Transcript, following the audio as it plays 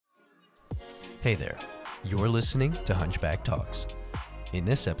Hey there, you're listening to Hunchback Talks. In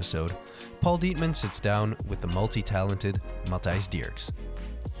this episode, Paul Dietman sits down with the multi-talented Matthijs Dierckx.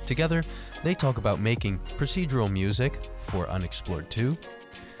 Together, they talk about making procedural music for Unexplored 2,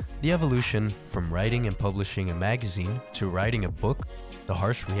 the evolution from writing and publishing a magazine to writing a book, the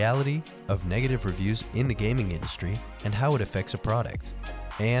harsh reality of negative reviews in the gaming industry and how it affects a product,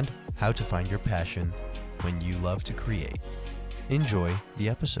 and how to find your passion when you love to create. Enjoy the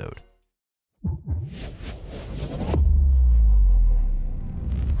episode.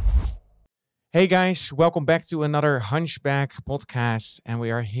 Hey guys, welcome back to another Hunchback podcast, and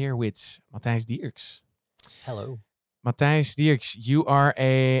we are here with Matthijs Dierckx. Hello. Matthijs Dierckx, you are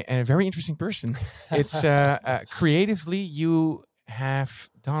a very interesting person. It's creatively, you have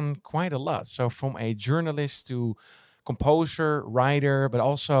done quite a lot. So from a journalist to composer, writer, but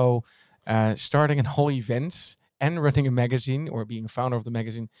also starting a whole event and running a magazine or being founder of the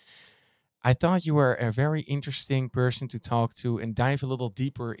magazine. I thought you were a very interesting person to talk to and dive a little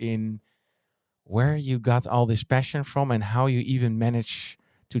deeper in where you got all this passion from and how you even manage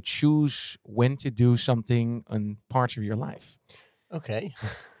to choose when to do something in parts of your life. Okay.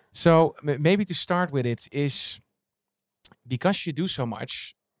 So maybe to start with it is, because you do so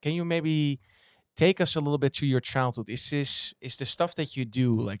much, can you maybe take us a little bit to your childhood? Is the stuff that you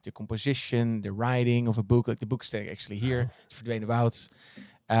do, like the composition, the writing of a book, like the books that are actually here, it's verdwenen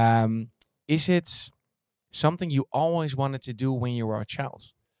woud. Is it something you always wanted to do when you were a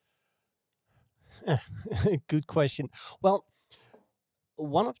child? Good question. Well,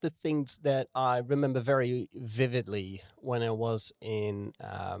 one of the things that I remember very vividly when I was in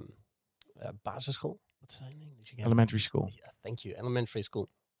basisschool, what's that in English again? Elementary school. Yeah, thank you. Elementary school.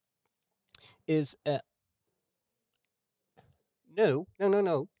 Is no.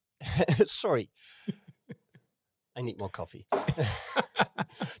 Sorry. I need more coffee.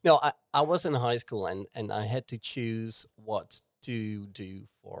 No, I was in high school and I had to choose what to do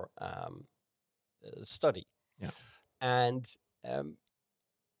for study. Yeah. And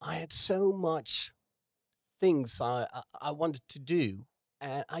I had so much things I wanted to do,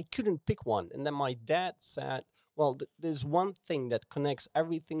 and I couldn't pick one. And then my dad said, well, there's one thing that connects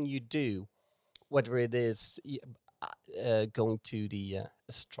everything you do, whether it is going to the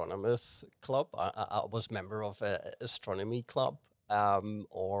astronomers club. I was member of an astronomy club,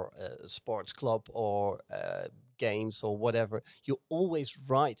 or a sports club, or games or whatever. You always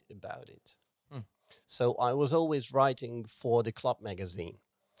write about it. So I was always writing for the club magazine.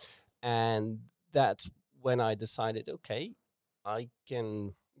 And that's when I decided, okay, I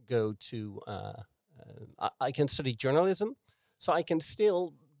can go to, I can study journalism. So I can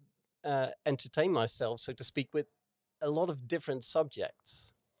still entertain myself, so to speak, with a lot of different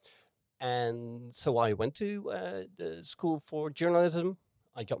subjects. And so I went to the school for journalism.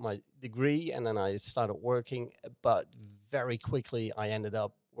 I got my degree and then I started working. But very quickly, I ended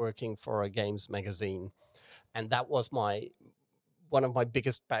up working for a games magazine. And that was one of my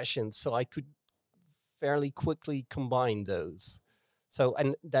biggest passions. So I could fairly quickly combine those. So,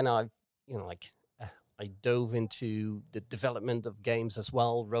 and then I dove into the development of games as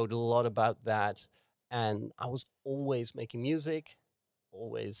well, wrote a lot about that. And I was always making music,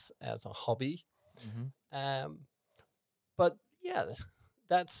 always as a hobby. Mm-hmm. But yeah,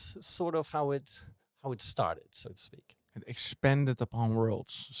 that's sort of how it started, so to speak. It expanded upon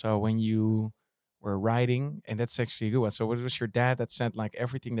worlds. So when you were writing, and that's actually a good one. So what was your dad that said, like,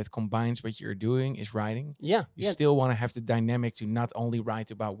 everything that combines what you're doing is writing? Yeah. You still want to have the dynamic to not only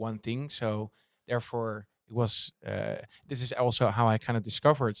write about one thing. So therefore, it was. This is also how I kind of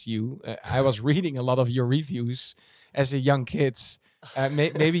discovered you. I was reading a lot of your reviews as a young kid.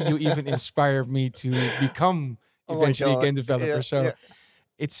 Maybe you even inspired me to become eventually a game developer.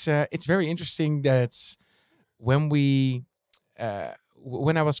 It's very interesting that when we.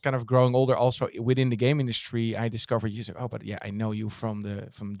 When I was kind of growing older, also within the game industry, I discovered you said, "Oh, but yeah, I know you from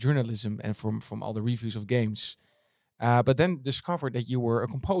journalism and from all the reviews of games." But then discovered that you were a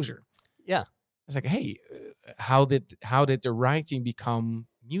composer. Yeah, it's like, hey, how did the writing become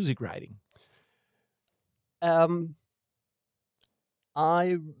music writing?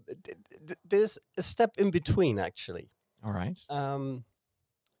 There's a step in between, actually. All right.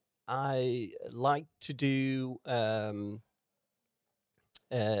 I like to do.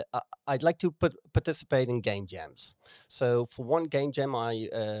 I'd like to participate in game jams. So for one game jam, I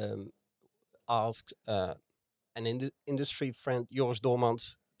asked an industry friend, Joris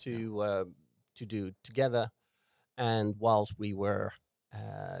Doormans, to do together. And whilst we were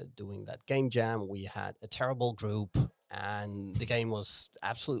doing that game jam, we had a terrible group, and the game was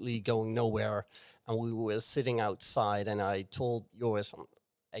absolutely going nowhere. And we were sitting outside, and I told Joris,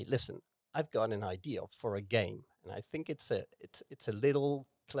 "Hey, listen, I've got an idea for a game, and I think it's a little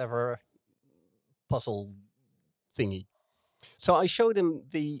clever puzzle thingy. So I showed him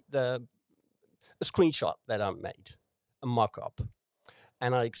the a screenshot that I made, a mock-up,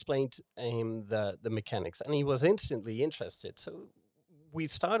 and I explained to him the mechanics, and he was instantly interested. So we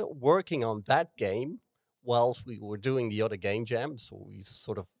started working on that game whilst we were doing the other game jam. So we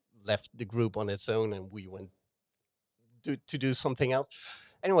sort of left the group on its own, and we went to do something else.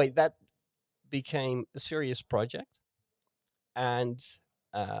 Anyway, that became a serious project, and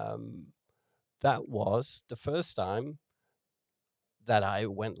um, that was the first time that I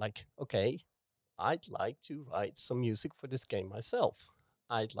went like, okay, I'd like to write some music for this game myself.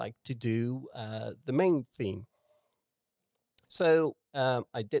 I'd like to do the main theme. So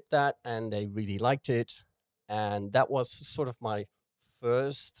I did that, and they really liked it, and that was sort of my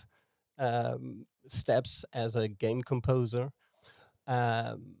first steps as a game composer.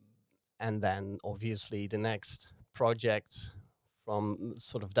 Um, and then obviously the next projects from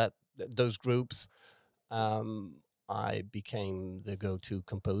sort of those groups, um, I became the go-to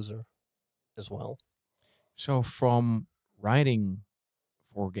composer as well. So from writing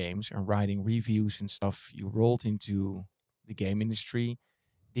for games and writing reviews and stuff, you rolled into the game industry.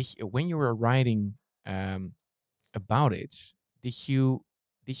 When you were writing um, about it, did you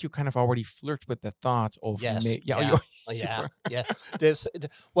did you kind of already flirt with the thought of Yes, yeah, yeah, oh, you yeah, were. yeah.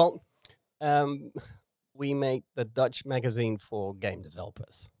 Well, um, we made the Dutch magazine for game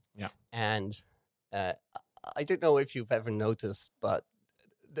developers, Yeah. and I don't know if you've ever noticed, but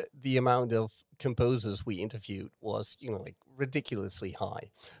the amount of composers we interviewed was, like ridiculously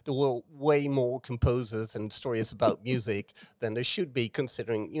high. There were way more composers and stories about music than there should be,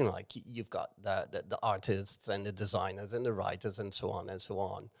 considering, like you've got the artists and the designers and the writers and so on and so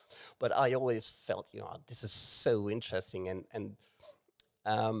on. But I always felt, this is so interesting, and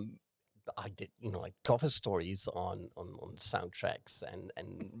um, I did, like cover stories on soundtracks,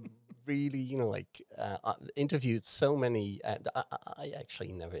 and really, interviewed so many. And I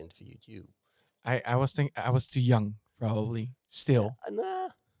actually never interviewed you. I was too young probably Yeah, still.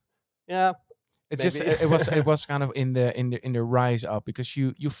 yeah, It's just maybe. it was kind of in the rise up because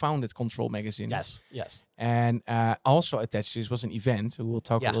you founded Control Magazine. Yes, yes, And also attached to this was an event. We'll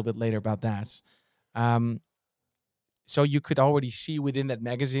talk a yeah, little bit later about that. Um, so you could already see within that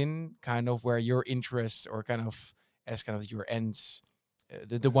magazine kind of where your interests or kind of as kind of your ends,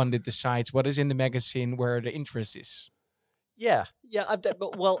 the one that decides what is in the magazine, where the interest is. yeah.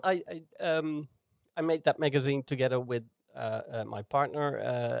 But well, I made that magazine together with my partner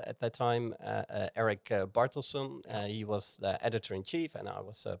at that time, Eric Bartelson. He was the editor in chief, and I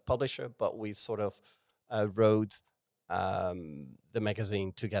was a publisher. But we sort of wrote the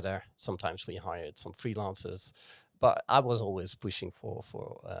magazine together. Sometimes we hired some freelancers, but I was always pushing for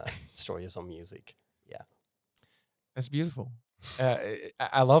stories on music. Yeah, That's beautiful.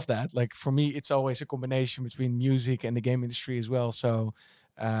 I love that. Like for me, it's always a combination between music and the game industry as well. So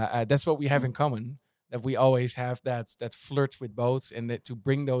that's what we have in common. That we always have that flirt with both, and that to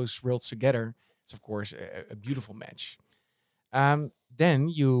bring those worlds together is of course a beautiful match. Then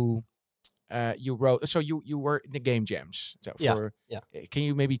you wrote. So you were in the game jams. So yeah, for yeah. can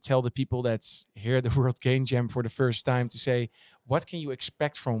you maybe tell the people that hear the World Game Jam for the first time to say what can you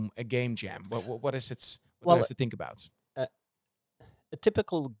expect from a game jam? What is it? What do I Well, have to think about? uh, a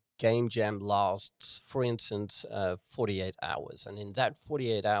typical game jam lasts, for instance, 48 hours. And in that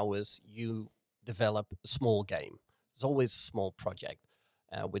 48 hours, you develop a small game. It's always a small project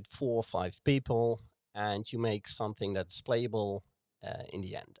with 4 or 5 people, and you make something that's playable in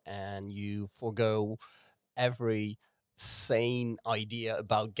the end. And you forego every sane idea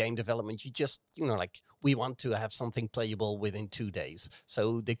about game development. You just, like we want to have something playable within 2 days.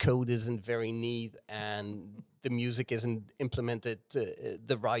 So the code isn't very neat and the music isn't implemented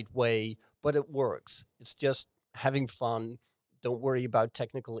the right way, but it works. It's just having fun. Don't worry about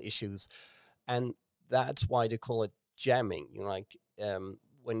technical issues. And that's why they call it jamming.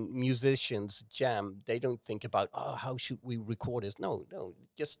 When musicians jam, they don't think about, oh, how should we record this? No,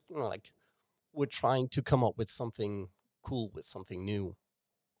 just, like we're trying to come up with something cool, with something new,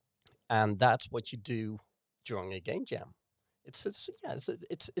 and that's what you do during a game jam. It's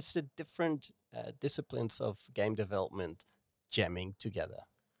the different disciplines of game development jamming together.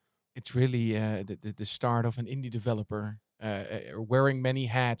 It's really the start of an indie developer wearing many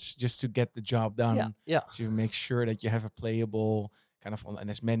hats just to get the job Yeah, done, yeah, to make sure that you have a playable kind of on and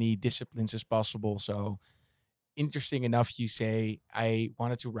as many disciplines as possible. So interesting enough, you say I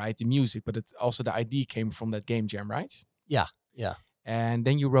wanted to write the music, but it also the idea came from that game jam, right? yeah, yeah. And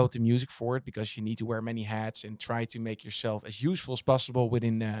then you wrote the music for it because you need to wear many hats and try to make yourself as useful as possible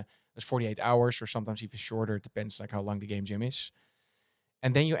within those 48 hours or sometimes even shorter. It depends like how long the game jam is.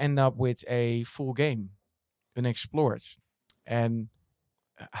 And then you end up with a full game, unexplored. And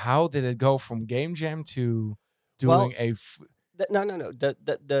how did it go from game jam to doing Well, a no, no, no.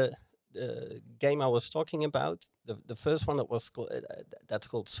 The game I was talking about, the first one that was called that's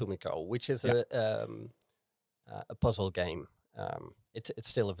called Sumiko, which is yeah, a puzzle game. It's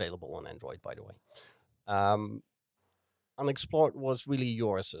still available on Android, by the way. Um, Unexplored was really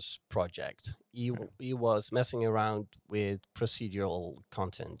yours project. He was messing around with procedural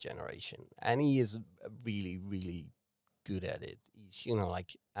content generation, and he is really, really good at it. He's,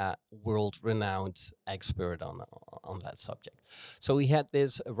 like a world-renowned expert on that subject. So he had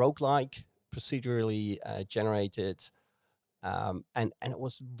this roguelike, procedurally generated, and it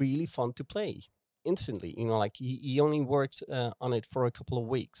was really fun to play instantly. Like he only worked on it for a couple of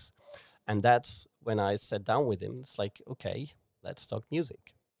weeks, and that's when I sat down with him. It's like, okay, let's talk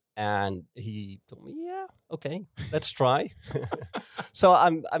music. And he told me, yeah, okay, let's try. So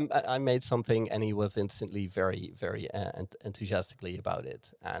I made something, and he was instantly very, very enthusiastically about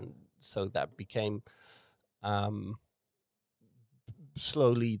it. And so that became, um,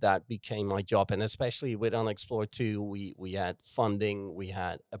 slowly, that became my job. And especially with Unexplored 2, we had funding, we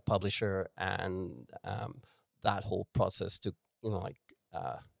had a publisher, and that whole process took, like,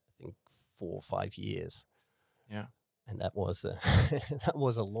 I think 4 or 5 years, yeah. and that was that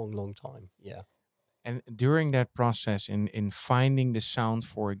was a long, long time. Yeah. And during that process in finding the sound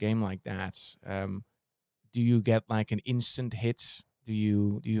for a game like that, do you get like an instant hit? Do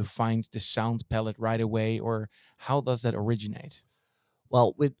you find the sound palette right away, or how does that originate?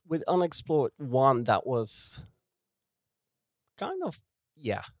 Well, with Unexplored 1, that was kind of,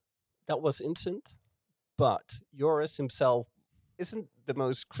 yeah, that was instant. But Joris himself isn't the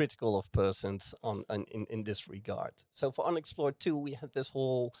most critical of persons in this regard. So for Unexplored 2, we had this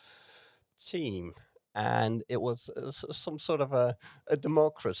whole team, and it was some sort of a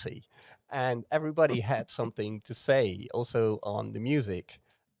democracy, and everybody had something to say also on the music.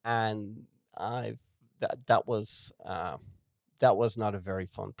 And I've that was not a very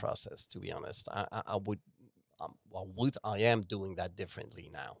fun process, to be honest. I would, I am doing that differently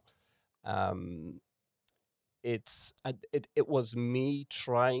now. um, it was me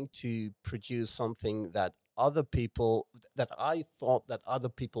trying to produce something that I thought that other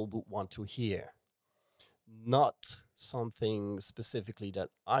people would want to hear, not something specifically that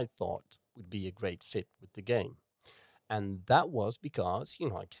I thought would be a great fit with the game. And that was because,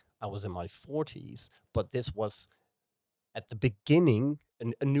 like, I was in my 40s, but this was at the beginning,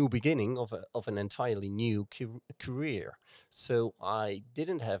 a new beginning of an entirely new career. So I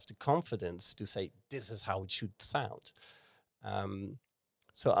didn't have the confidence to say, this is how it should sound. Um,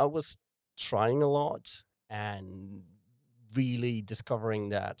 so I was trying a lot and really discovering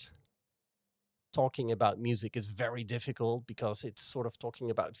that talking about music is very difficult because it's sort of talking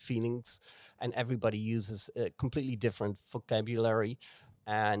about feelings, and everybody uses a completely different vocabulary.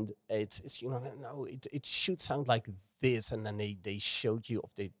 And it's no, it should sound like this. And then they showed you,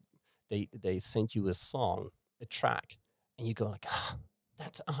 they sent you a song, a track, and you go like, ah,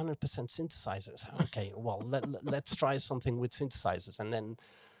 that's 100% synthesizers. Okay, well, let's try something with synthesizers. And then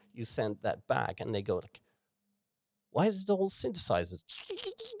you send that back, and they go like, why is it all synthesizers?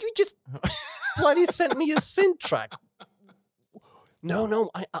 You just bloody sent me a synth track. No,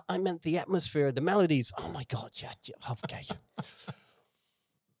 no, I meant the atmosphere, the melodies. Oh my god, yeah, yeah, okay.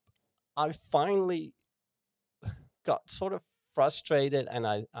 I finally got sort of frustrated, and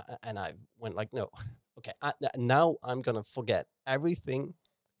I went like, no, okay, now I'm gonna forget everything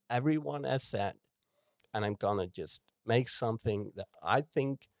everyone has said, and I'm gonna just make something that I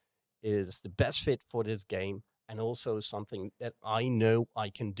think is the best fit for this game, and also something that I know I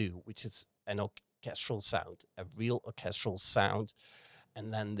can do, which is an orchestral sound, a real orchestral sound.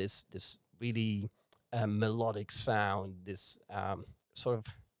 And then this really melodic sound, this sort of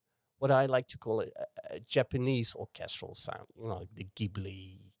what I like to call a Japanese orchestral sound, like the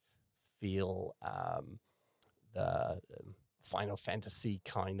Ghibli feel, the Final Fantasy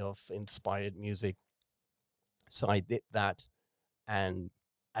kind of inspired music. So I did that, and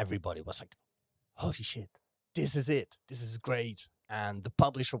everybody was like, holy shit, this is it. This is great. And the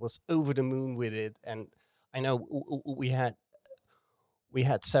publisher was over the moon with it. And I know we had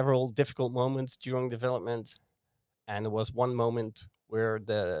several difficult moments during development, and there was one moment where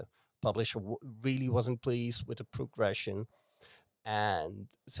the publisher really wasn't pleased with the progression, and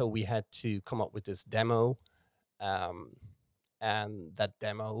so we had to come up with this demo, um, and that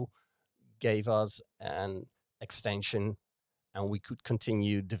demo gave us an extension, and we could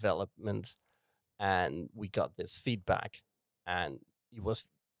continue development, and we got this feedback, and he was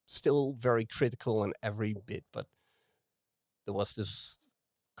still very critical in every bit, but there was this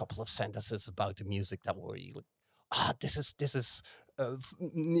couple of sentences about the music that were really, this is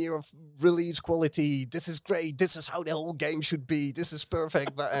near release quality. This is great. This is how the whole game should be. This is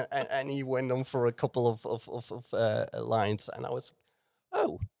perfect. But and he went on for a couple of lines, and I was,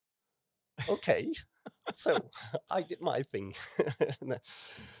 oh, okay. So I did my thing.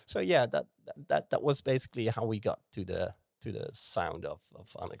 So yeah, that was basically how we got to the sound of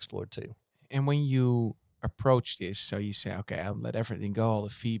Unexplored 2. And when you approach this, so you say, okay, I'll let everything go, all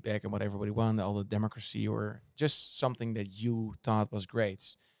the feedback and what everybody wanted, all the democracy, or just something that you thought was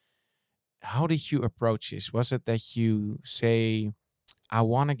great. How did you approach this? Was it that you say, I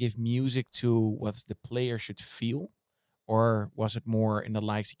want to give music to what the player should feel? Or was it more in the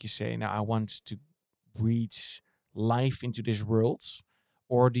likes that you say, now I want to breathe life into this world?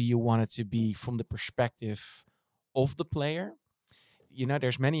 Or do you want it to be from the perspective of the player?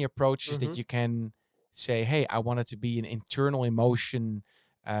 There's many approaches that Mm-hmm. you can say, hey, I want it to be an internal emotion.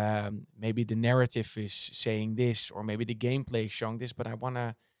 Maybe the narrative is saying this, or maybe the gameplay is showing this, but I want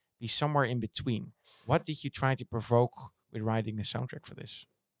to be somewhere in between. What did you try to provoke with writing the soundtrack for this?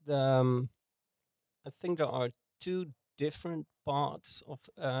 I think there are two different parts of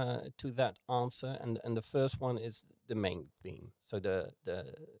to that answer, and the first one is the main theme. So the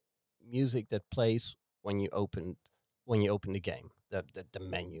music that plays when you open the game, the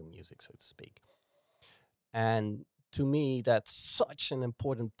menu music, so to speak. And to me, that's such an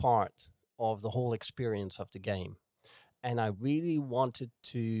important part of the whole experience of the game. And I really wanted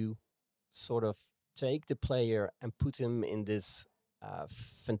to sort of take the player and put him in this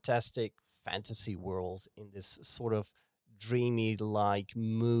fantastic fantasy world, in this sort of dreamy like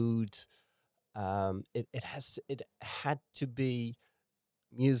mood. It had to be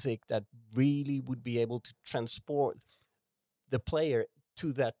music that really would be able to transport the player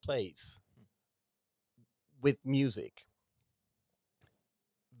to that place with music,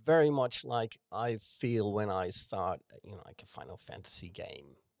 very much like I feel when I start, like a Final Fantasy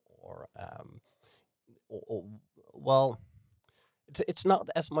game, or well, it's not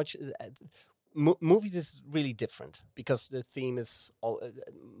as much. Movies is really different because the theme is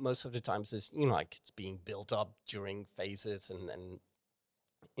most of the times is like it's being built up during phases, and then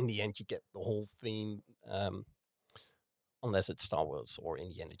in the end you get the whole theme. Unless it's Star Wars or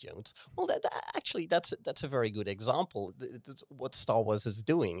Indiana Jones. Well, actually that's a very good example. What Star Wars is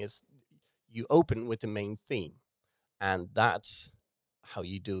doing is you open with the main theme, and that's how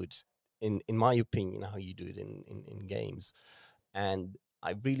you do it. In my opinion, how you do it in games. And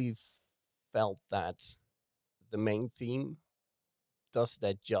I really felt that the main theme does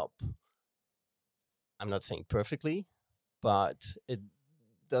that job. I'm not saying perfectly, but it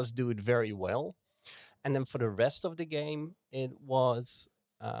does do it very well. And then for the rest of the game,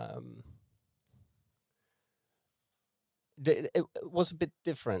 um, it was a bit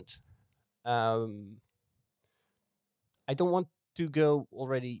different. Um, I don't want to go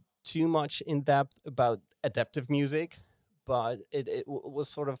already too much in depth about adaptive music, but was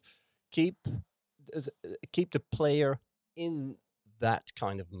sort of keep keep the player in that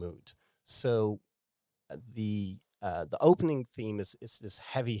kind of mood. So the opening theme is this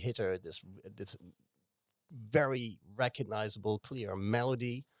heavy hitter, this very recognizable, clear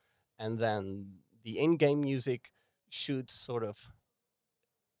melody, and then the in-game music should sort of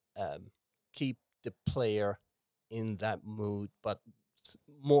um, keep the player in that mood, but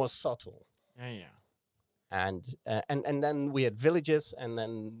more subtle. Yeah, yeah. And then we had villages, and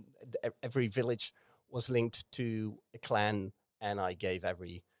then every village was linked to a clan, and I gave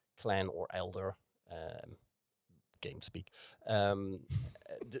every clan or elder, game speak, um,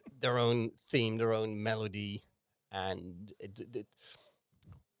 their own theme, their own melody, and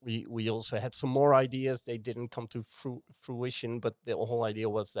we also had some more ideas. They didn't come to fruition, but the whole idea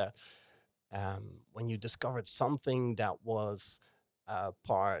was that when you discovered something that was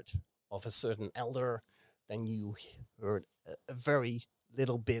part of a certain elder, then you heard a very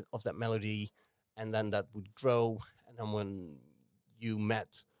little bit of that melody, and then that would grow. And then when you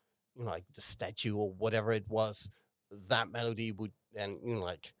met, like the statue or whatever it was, that melody would then,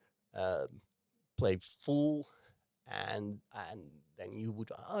 like uh, play full, and then you would,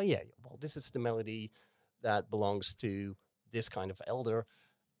 oh yeah, well, this is the melody that belongs to this kind of elder.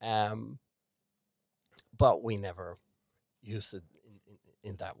 Um, but we never used it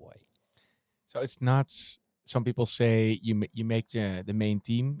in that way. So it's not. Some people say you make the main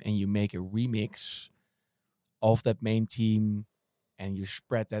theme and you make a remix of that main theme, and you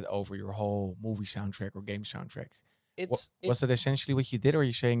spread that over your whole movie soundtrack or game soundtrack. What it's it was that essentially what you did, or are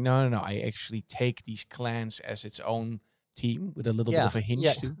you saying no, no, no? I actually take these clans as its own team with a little bit yeah of a yeah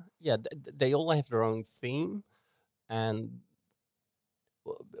hinge too. yeah. They all have their own theme, and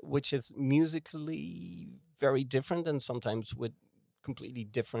which is musically very different, and sometimes with completely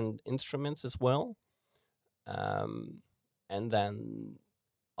different instruments as well. Um, and then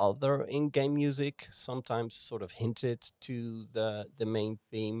other in-game music sometimes sort of hinted to the main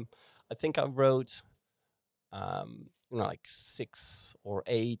theme. I think I wrote like 6 or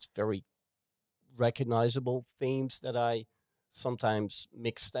 8 very recognizable themes that I sometimes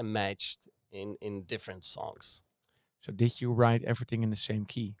mixed and matched in different songs. So did you write everything in the same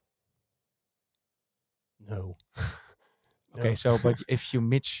key? No. Okay, No. so but if you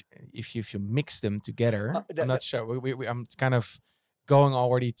mix them together, I'm not sure. I'm kind of going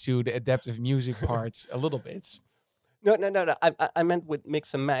already to the adaptive music part a little bit. No. I meant with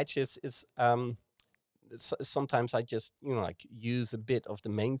mix and match is sometimes I just like use a bit of the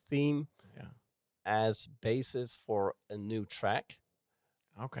main theme Yeah. as basis for a new track,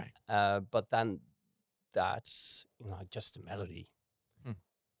 Okay. but then that's just a melody, Hmm.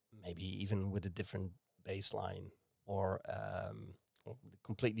 maybe even with a different bass line or a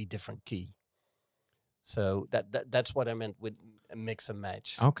completely different key. So that's what I meant with a mix and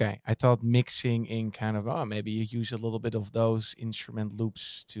match. Okay. I thought mixing in kind of maybe you use a little bit of those instrument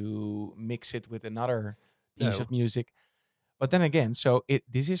loops to mix it with another piece No. of music. But then again, so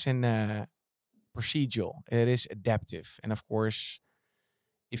this is an procedural. It is adaptive, and of course,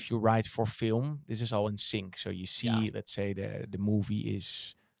 if you write for film, this is all in sync. So you Yeah. see, let's say the movie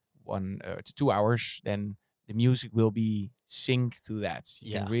is 1 to 2 hours, then the music will be synced to that.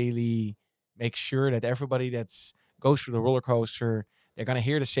 You can Yeah. really make sure that everybody that's goes through the roller coaster, they're gonna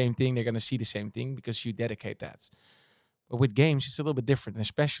hear the same thing, they're gonna see the same thing because you dedicate that. But with games, it's a little bit different, and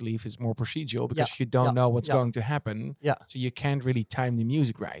especially if it's more procedural Yeah. because you don't Yeah. know what's Yeah. going to happen. Yeah. So you can't really time the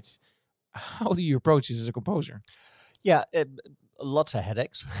music right. How do you approach this as a composer? Yeah. Lots of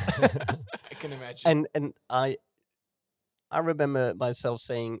headaches. I can imagine. And I remember myself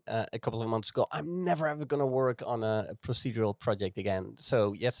saying a couple of months ago, I'm never ever going to work on a procedural project again.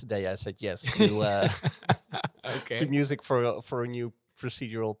 So yesterday I said yes to to Okay. music for a new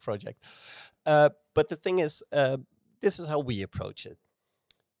procedural project. But the thing is, this is how we approach it.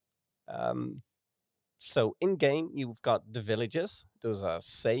 Um, so in game, you've got the villages; those are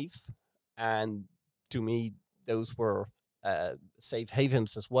safe, and to me, those were safe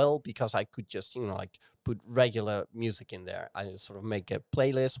havens as well because I could just like put regular music in there. I sort of make a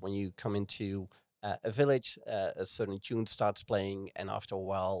playlist when you come into a village, a certain tune starts playing, and after a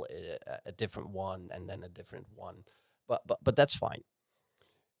while, a different one, and then a different one. But that's fine.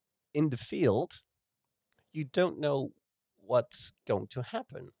 In the field, you don't know what's going to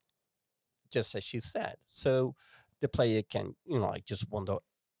happen, just as you said. So the player can, like just wander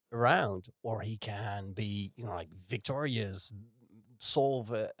around, or he can be, like victorious,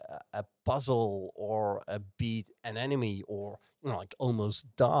 solve a puzzle, or beat an enemy, or like almost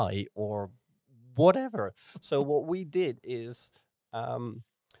die, or whatever. So what we did is, um,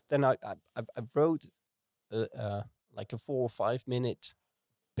 then I wrote like a 4 or 5 minute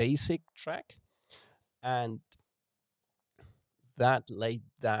basic track, and that laid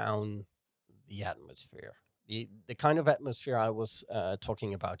down the atmosphere, the kind of atmosphere I was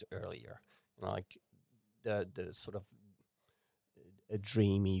talking about earlier, like the sort of a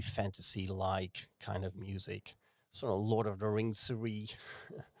dreamy fantasy like kind of music, sort of Lord of the Rings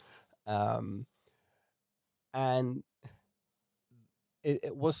um, and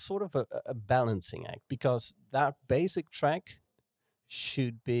it was sort of a balancing act because that basic track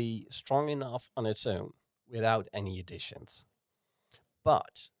should be strong enough on its own without any additions.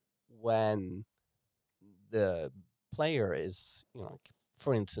 But when the player is, like,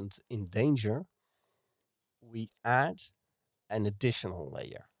 for instance, in danger, we add an additional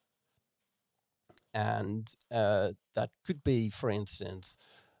layer. And that could be, for instance,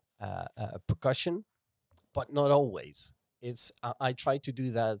 percussion, but not always. I try to do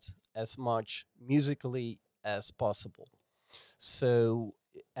that as much musically as possible. So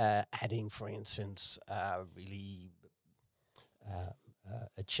adding, for instance, really uh,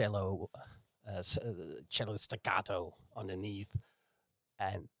 a cello staccato underneath,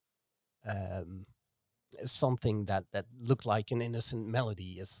 and um, something that looked like an innocent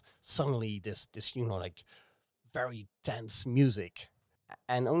melody is suddenly this like very tense music.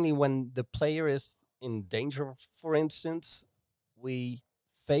 And only when the player is in danger, for instance, we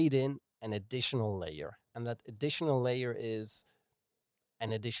fade in an additional layer, and that additional layer is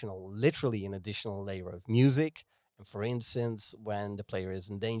literally an additional layer of music. And for instance, when the player is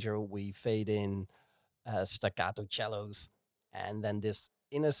in danger, we fade in staccato cellos, and then this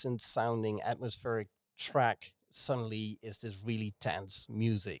innocent sounding atmospheric track suddenly is this really tense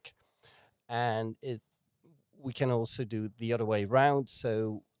music. And it we can also do the other way around.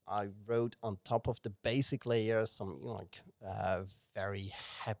 So I wrote on top of the basic layer some, like very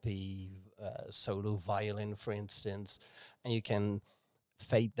happy solo violin, for instance, and you can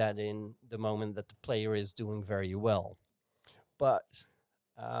fade that in the moment that the player is doing very well. But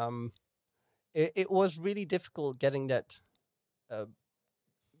um, it was really difficult getting that uh,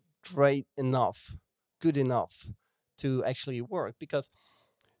 great enough, good enough to actually work, because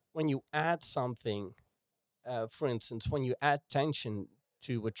when you add something, for instance, when you add tension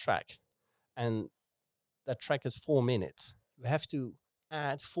to a track, and that track is 4 minutes, you have to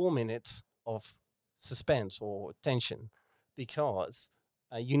add 4 minutes of suspense or tension, because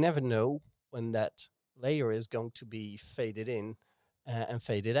you never know when that layer is going to be faded in and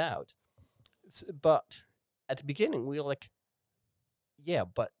faded out. But at the beginning, we were like, yeah,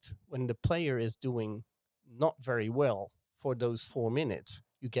 but when the player is doing not very well for those 4 minutes,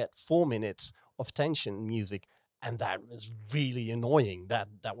 you get 4 minutes of tension music, and that was really annoying. That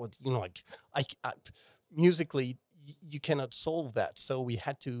was, like, I musically you cannot solve that. So we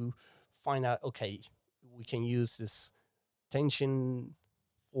had to find out, okay, we can use this tension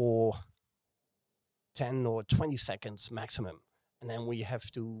for 10 or 20 seconds maximum, and then we have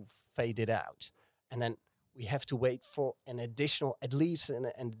to fade it out, and then we have to wait for an additional, at least an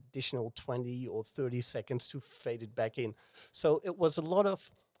additional 20 or 30 seconds to fade it back in. So it was a lot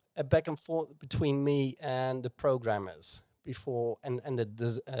of a back and forth between me and the programmers before, and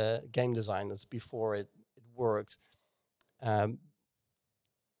the game designers before it worked um,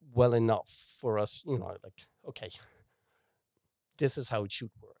 well enough for us, like, okay, this is how it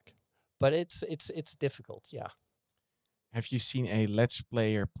should work. But it's difficult, yeah. Have you seen a Let's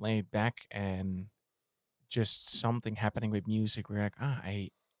Player play it back and just something happening with music where you're like,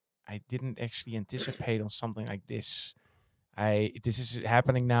 I didn't actually anticipate on something like this. This is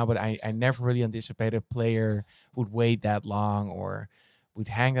happening now, but I never really anticipated a player would wait that long or would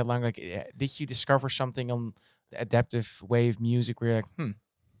hang that long. Like, did you discover something on the adaptive wave music where you're like,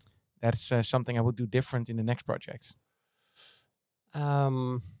 that's something I would do different in the next project?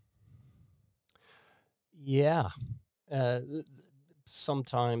 Um, yeah.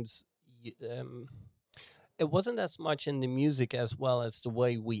 Sometimes it wasn't as much in the music as well as the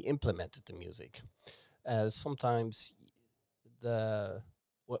way we implemented the music. Sometimes the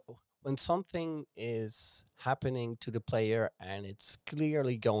when something is happening to the player and it's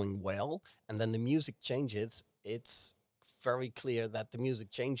clearly going well, and then the music changes, it's very clear that the music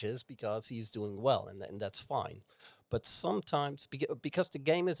changes because he's doing well, and that's fine. But sometimes, because the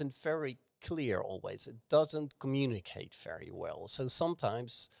game isn't very clear always, it doesn't communicate very well. So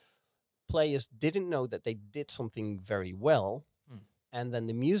sometimes players didn't know that they did something very well, Hmm. and then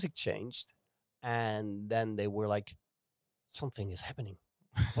the music changed, and then they were like, something is happening.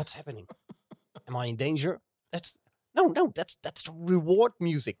 What's happening? Am I in danger? That's no. That's the reward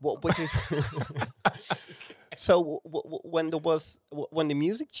music. What is? So when there was when the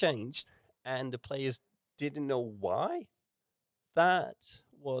music changed and the players didn't know why, that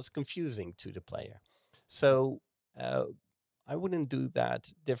was confusing to the player. So uh, I wouldn't do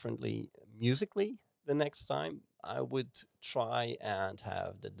that differently musically the next time. I would try and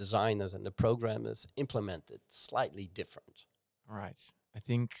have the designers and the programmers implement it slightly different. All right. I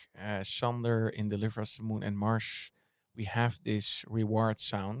think Sander in Deliver Us the Moon and Mars, we have this reward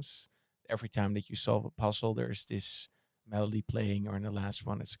sounds. Every time that you solve a puzzle, there's this melody playing, or in the last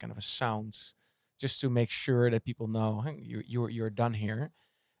one, it's kind of a sound, just to make sure that people know, "Hey, you're done here."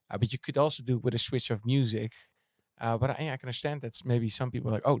 But you could also do with a switch of music. But I can understand that's maybe some people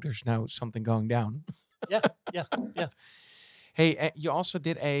are like, oh, there's now something going down. Yeah, yeah, yeah. Hey, you also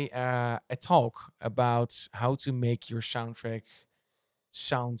did a talk about how to make your soundtrack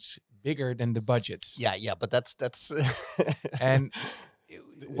sounds bigger than the budgets. Yeah, yeah, but that's And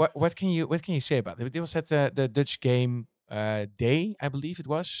what can you say about it? It was at the Dutch Game Day, I believe it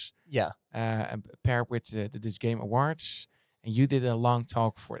was, yeah. and paired with the Dutch Game Awards, and you did a long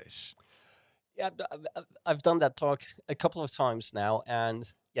talk for this. Yeah, I've done that talk a couple of times now,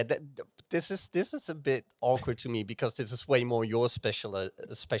 and yeah, this is a bit awkward to me because this is way more your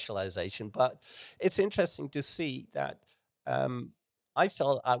specialization. But it's interesting to see that um, I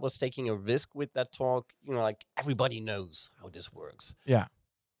felt I was taking a risk with that talk. Like, everybody knows how this works, Yeah.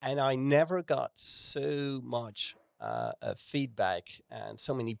 and I never got so much feedback and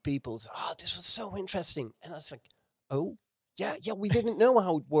so many people say, "Oh, this was so interesting," and I was like, "Oh, yeah, yeah, we didn't know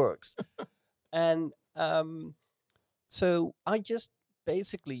how it works." And so I just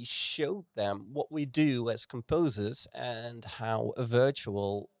basically showed them what we do as composers and how a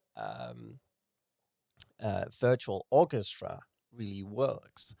virtual orchestra really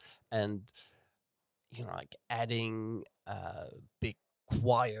works, and like adding big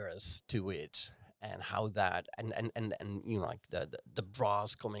choirs to it, and how that and like the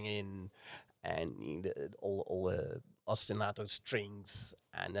brass coming in, and all the ostinato strings,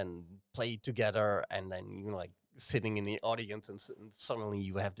 and then play together, and then like sitting in the audience, and suddenly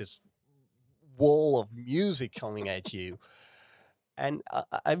you have this wall of music coming at you. And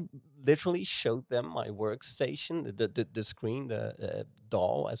I literally showed them my workstation, the screen, the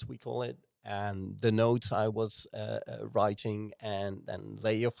DAW as we call it, and the notes I was writing, and then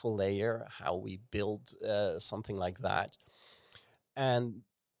layer for layer how we build something like that, and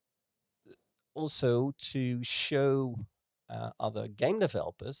also to show other game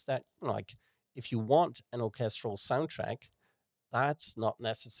developers that like if you want an orchestral soundtrack, that's not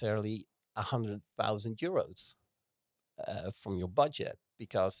necessarily 100,000 euros from your budget,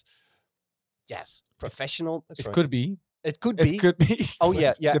 because yes, professional. It Sorry, could be. it could It be. could be. Oh but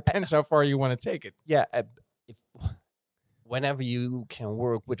yeah, yeah, Depends how far you want to take it. yeah. If, whenever you can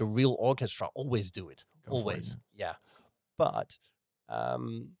work with a real orchestra, always do it. Go for it, Always, yeah. But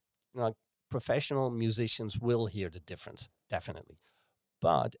like professional musicians will hear the difference, definitely.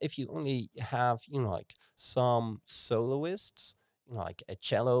 But if you only have, like some soloists, like a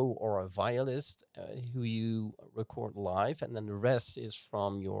cello or a violist who you record live, and then the rest is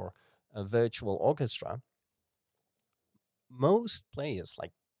from your virtual orchestra, most players,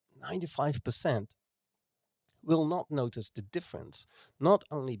 like 95%, will not notice the difference. Not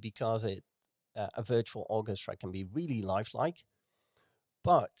only because a virtual orchestra can be really lifelike,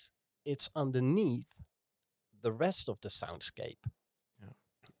 but it's underneath the rest of the soundscape. Yeah.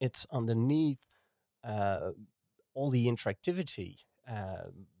 It's underneath uh, all the interactivity.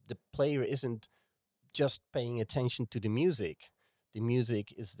 The player isn't just paying attention to the music. The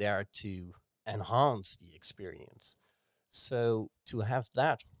music is there to enhance the experience. So to have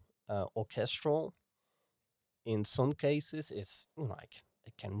that orchestral, in some cases, is like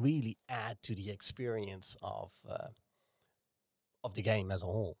it can really add to the experience of the game as a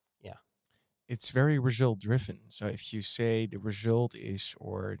whole. Yeah. It's very result driven. So if you say the result is,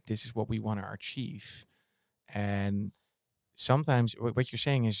 or this is what we want to achieve, and sometimes what you're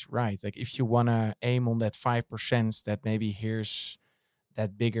saying is right. Like if you want to aim on that 5%, that maybe here's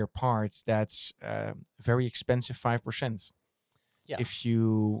that bigger part, that's very expensive 5%. Yeah. If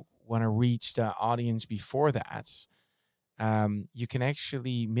you want to reach the audience before that, you can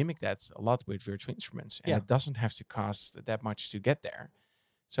actually mimic that a lot with virtual instruments, and Yeah. it doesn't have to cost that much to get there.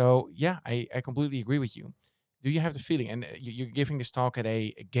 So yeah, I completely agree with you. Do you have the feeling, and you're giving this talk at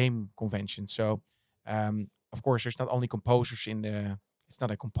a game convention, so of course there's not only composers in the, it's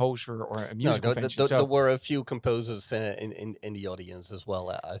not a composer or a No, music convention. there So were a few composers in the audience as well.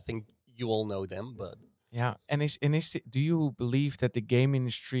 I think you all know them, but yeah, do you believe that the game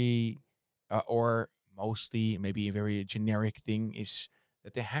industry, or mostly maybe a very generic thing, is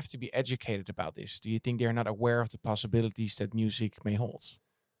that they have to be educated about this? Do you think they're not aware of the possibilities that music may hold?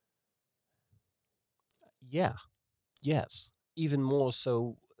 yeah, yes, even more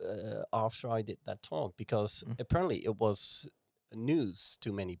so after I did that talk, because Mm. apparently it was news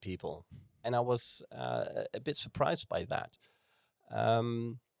to many people, and I was a bit surprised by that.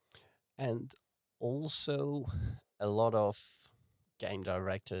 Um, and also, a lot of game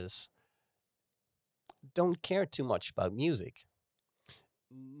directors don't care too much about music.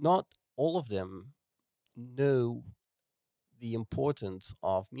 Not all of them know the importance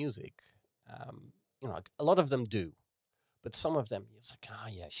of music. Like a lot of them do, but some of them, it's like, ah,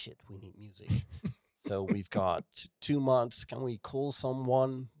 yeah, shit, we need music. So we've got 2 months. Can we call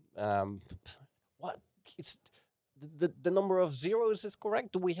someone? What? It's the number of zeros is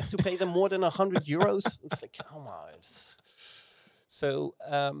correct. Do we have to pay them more than 100 euros? It's like, come on. So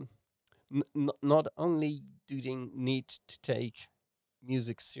not only do they need to take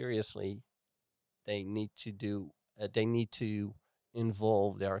music seriously, they need to do. They need to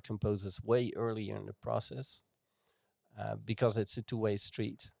involve their composers way earlier in the process, because it's a two-way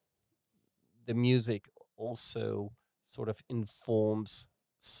street. The music also sort of informs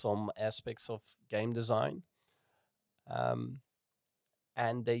some aspects of game design, um,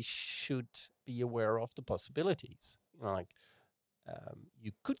 and they should be aware of the possibilities. Like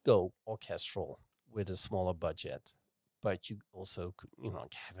you could go orchestral with a smaller budget, but you also could,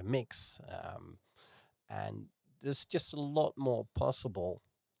 like have a mix, and there's just a lot more possible.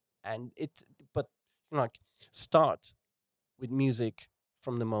 And but like start with music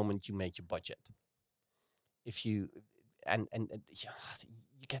from the moment you make your budget. If you and yeah,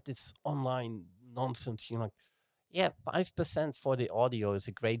 you get this online nonsense. You know, like, yeah, 5% for the audio is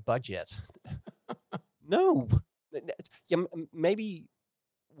a great budget. No, yeah, maybe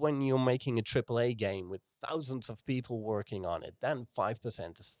when you're making a AAA game with thousands of people working on it, then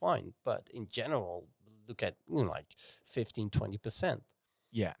 5% is fine. But in general, look at, you know, like 15-20%.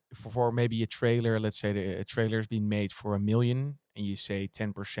 Yeah, for maybe a trailer, let's say a trailer's been made for 1 million, and you say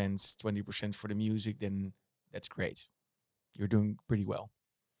 10%, 20% for the music, then that's great. You're doing pretty well.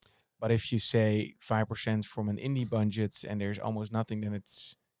 But if you say 5% from an indie budget and there's almost nothing, then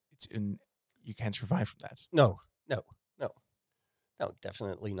you can't survive from that. No, no, no, no,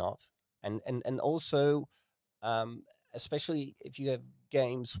 definitely not. And also, um, especially if you have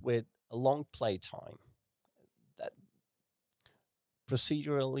games with a long play time, that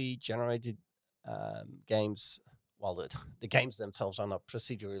procedurally generated games, well, the games themselves are not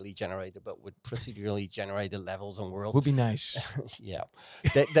procedurally generated, but with procedurally generated levels and worlds. Would be nice. Yeah,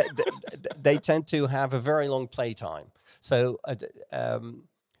 they tend to have a very long play time. So,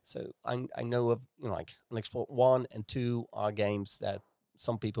 so I know of, you know, like Unexplored 1 and 2 are games that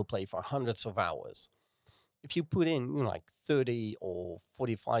some people play for hundreds of hours. If you put in, you know, like 30 or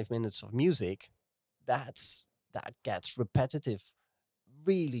 45 minutes of music, that gets repetitive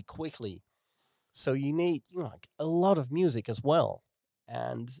really quickly. So you need, you know, like a lot of music as well.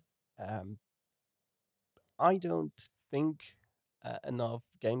 And um, I don't think enough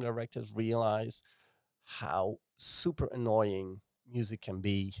game directors realize how super annoying music can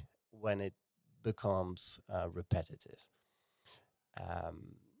be when it becomes repetitive.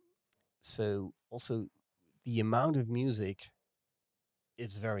 Um, so also the amount of music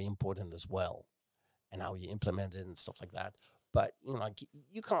is very important as well, and how you implement it and stuff like that. But you know, like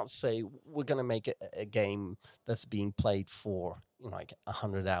you can't say we're gonna make a game that's being played for, you know, like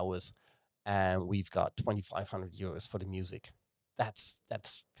 100 hours, and we've got 2,500 euros for the music. That's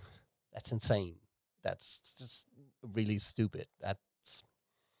insane. That's just really stupid. That's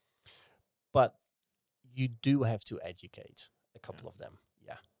but you do have to educate a couple of them.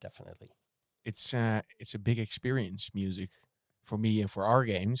 Yeah, definitely. It's a big experience, music, for me and for our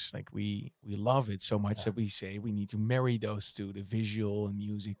games. Like we love it so much Yeah. that we say we need to marry those two, the visual and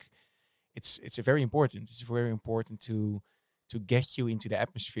music. It's a very important. It's very important to get you into the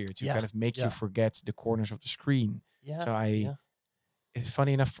atmosphere, to Yeah, kind of make you yeah, forget the corners of the screen. yeah, So yeah, it's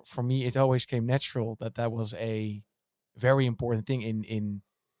funny enough for me, it always came natural that that was a very important thing in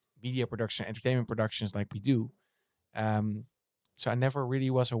media production, entertainment productions like we do. Um, so I never really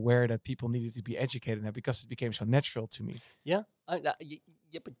was aware that people needed to be educated now because it became so natural to me. yeah.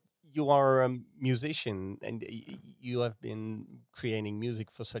 Yeah, but you are a musician, and you have been creating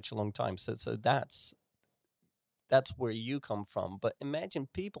music for such a long time. So that's where you come from. But imagine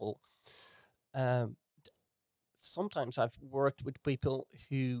people. Um, Sometimes I've worked with people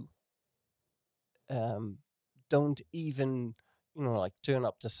who um, don't even, you know, like turn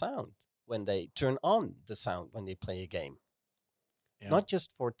up the sound when they turn on the sound when they play a game. Yeah. Not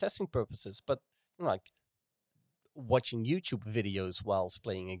just for testing purposes, but, you know, like watching YouTube videos whilst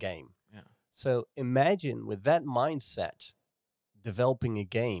playing a game. Yeah. So imagine with that mindset developing a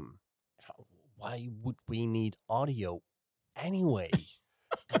game. Why would we need audio anyway?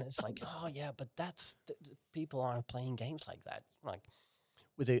 And it's like, oh yeah, but people aren't playing games like that. Like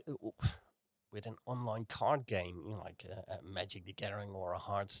with a with an online card game, you know, like a Magic the Gathering or a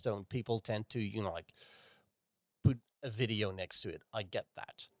Hearthstone, people tend to, you know, like put a video next to it. I get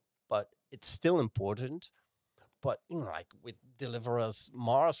that, but it's still important. But you know, like with Deliver Us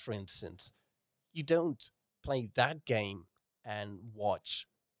Mars, for instance, you don't play that game and watch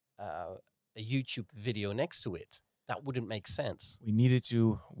a YouTube video next to it. That wouldn't make sense. We needed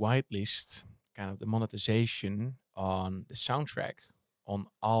to whitelist kind of the monetization on the soundtrack on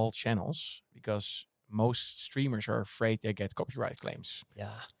all channels because most streamers are afraid they get copyright claims.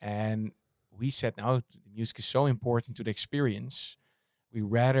 Yeah, And we said now the music is so important to the experience. We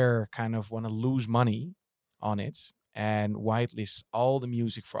rather kind of want to lose money on it and whitelist all the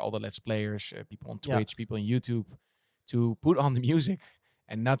music for all the Let's Players, people on yeah, Twitch, people on YouTube, to put on the music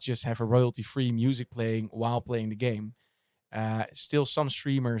and not just have a royalty-free music playing while playing the game. Still, some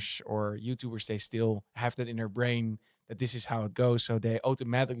streamers or YouTubers, they still have that in their brain that this is how it goes, so they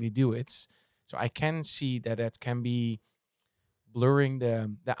automatically do it. So I can see that that can be blurring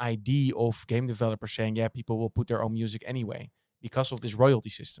the idea of game developers saying, yeah, people will put their own music anyway because of this royalty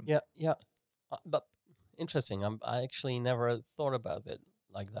system. yeah, yeah. But interesting. I actually never thought about it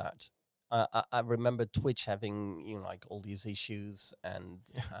like that. I remember Twitch having, you know, like all these issues, and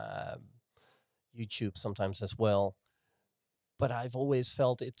YouTube sometimes as well. But I've always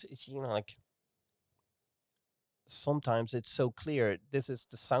felt it's, you know, like sometimes it's so clear this is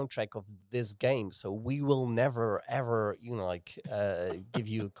the soundtrack of this game, so we will never ever, give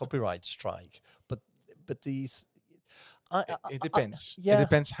you a copyright strike. But these, It depends. It yeah,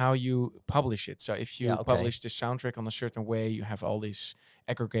 depends how you publish it. So if yeah, you okay, publish the soundtrack on a certain way, you have all these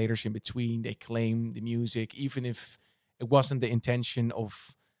aggregators in between. They claim the music, even if it wasn't the intention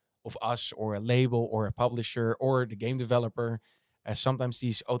of us or a label or a publisher or the game developer. Sometimes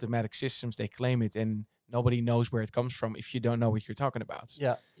these automatic systems they claim it, and nobody knows where it comes from if you don't know what you're talking about.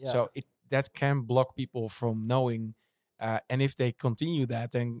 yeah, yeah, So it that can block people from knowing. And if they continue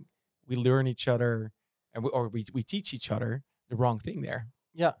that, then we learn each other and we teach each other the wrong thing there.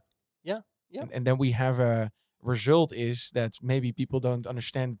 yeah, yeah, yeah, And then we have a result is that maybe people don't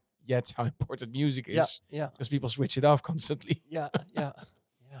understand yet how important music yeah, is yeah, because people switch it off constantly. yeah, yeah,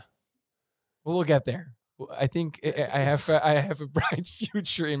 yeah. But we'll get there. I think I have a bright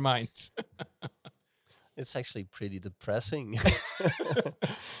future in mind. It's actually pretty depressing.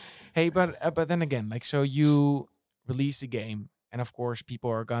 Hey, but then again, like so you release the game, and of course people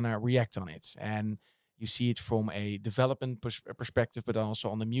are gonna react on it, and you see it from a development perspective, but also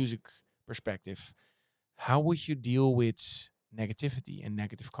on the music perspective. How would you deal with negativity and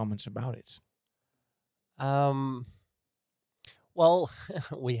negative comments about it? um, well,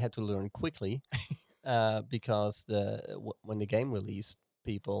 we had to learn quickly, because when the game released,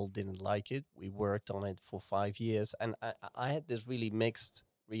 people didn't like it. We worked on it for 5 years, and I had this really mixed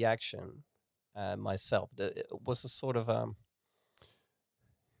reaction myself. It was a sort of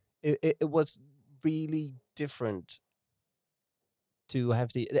it was really different to have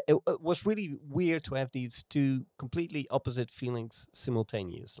it was really weird to have these two completely opposite feelings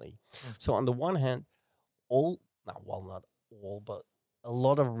simultaneously. Mm. So on the one hand, all now well not all but a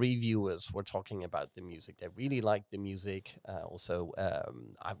lot of reviewers were talking about the music. They really liked the music. Also,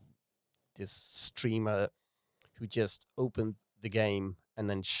 I this streamer who just opened the game and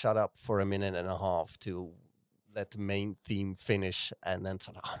then shut up for a minute and a half to let the main theme finish, and then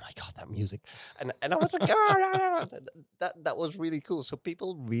sort of, oh my god, that music, and I was like, "Ah, that was really cool." So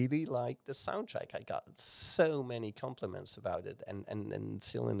people really liked the soundtrack. I got so many compliments about it, and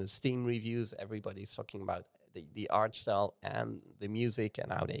still in the Steam reviews, everybody's talking about the art style and the music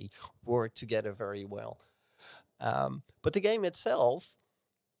and how they work together very well. But the game itself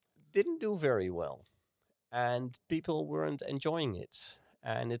didn't do very well, and people weren't enjoying it.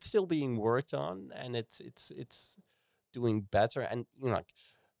 And it's still being worked on, and it's doing better. And like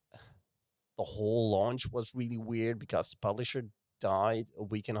the whole launch was really weird because the publisher died a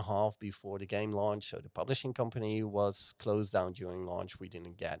week and a half before the game launched. So the publishing company was closed down during launch. We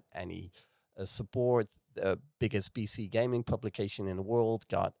didn't get any support. The biggest PC gaming publication in the world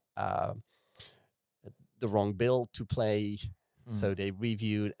got the wrong build to play. So they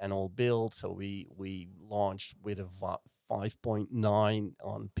reviewed an old build. So we launched with a 5.9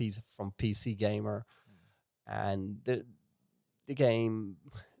 on from PC Gamer, and the game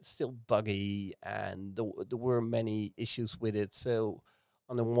is still buggy, and there were many issues with it. So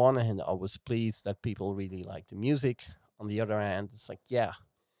on the one hand, I was pleased that people really liked the music. On the other hand, it's like, yeah,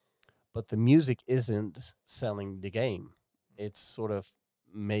 but the music isn't selling the game. It's sort of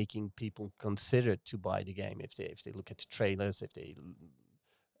making people consider to buy the game if they look at the trailers, if they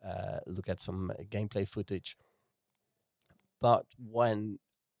look at some gameplay footage. But when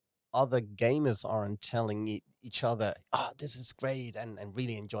other gamers aren't telling each other, "Oh, this is great," and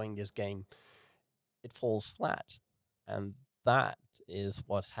really enjoying this game, it falls flat, and that is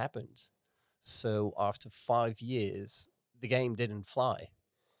what happened. So after 5 years, the game didn't fly,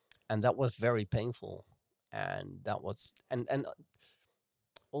 and that was very painful. And that was and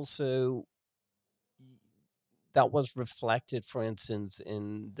also that was reflected, for instance,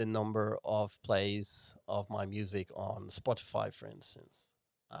 in the number of plays of my music on Spotify, for instance.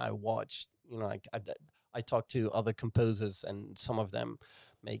 I watched, I talked to other composers, and some of them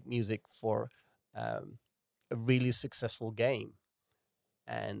make music for um, a really successful game.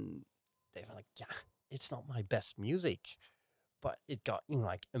 And they were like, yeah, it's not my best music, but it got,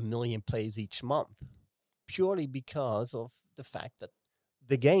 like 1 million plays each month, purely because of the fact that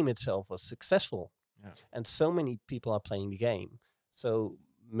the game itself was successful. Yeah. And so many people are playing the game. So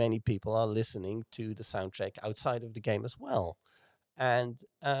many people are listening to the soundtrack outside of the game as well. And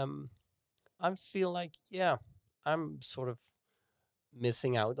I feel like, yeah, I'm sort of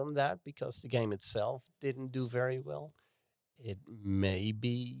missing out on that because the game itself didn't do very well. It may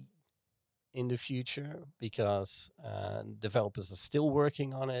be in the future because developers are still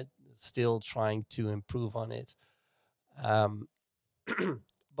working on it, still trying to improve on it. Um,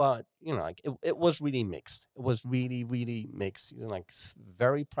 but like it was really mixed. It was really, really mixed. Like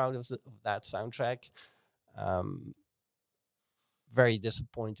very proud of that soundtrack. um, very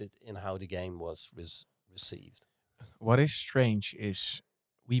disappointed in how the game was received. What is strange is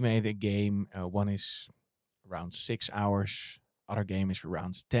we made a game. One is around 6 hours. Other game is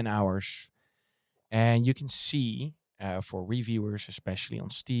around 10 hours, and you can see for reviewers, especially on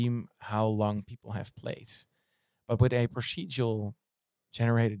Steam, how long people have played. But with a procedural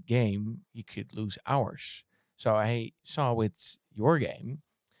generated game, you could lose hours. So I saw with your game,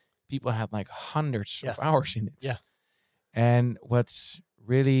 people had like hundreds Yeah. of hours in it. Yeah. And what's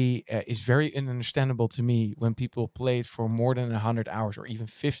really is very ununderstandable to me when people played for more than 100 hours or even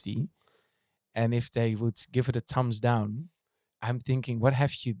 50, and if they would give it a thumbs down, I'm thinking, what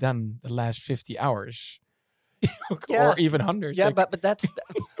have you done the last 50 hours? Yeah. Or even hundreds? Yeah, like, but that's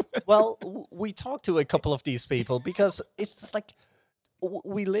well, we talked to a couple of these people because it's just like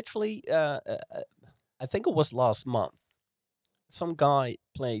we literally. I think it was last month. Some guy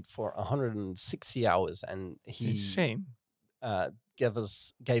played for 160 hours, and it's he insane. gave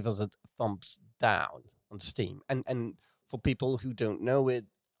us a thumbs down on Steam. And for people who don't know it,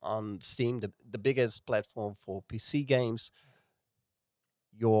 on Steam, the biggest platform for PC games,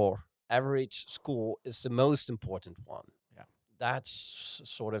 your average score is the most important one. Yeah. That's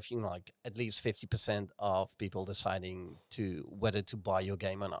sort of, like at least 50% of people deciding to whether to buy your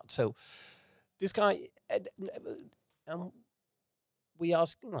game or not. So this guy, um, we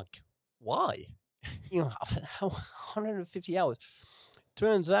asked him, like, why? How 150 hours?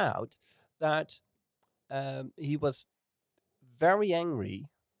 Turns out that he was very angry,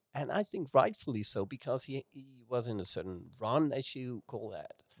 and I think rightfully so, because he was in a certain run, as you call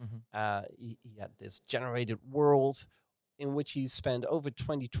that. He had this generated world in which he spent over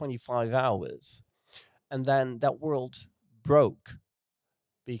 25 hours, and then that world broke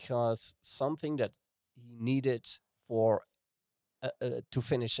because something that he needed for to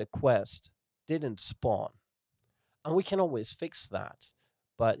finish a quest didn't spawn. And we can always fix that,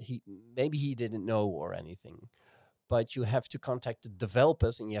 but maybe he didn't know or anything. But you have to contact the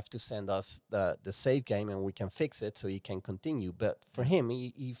developers, and you have to send us the save game, and we can fix it so he can continue. But for him,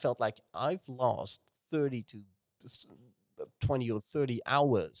 he felt like, I've lost 30 to 20 or 30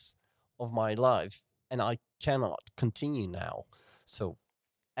 hours of my life, and I cannot continue now. So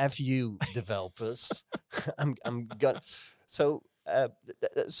F you developers. I'm gonna. So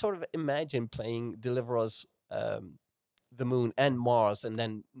sort of imagine playing Deliver Us the Moon and Mars, and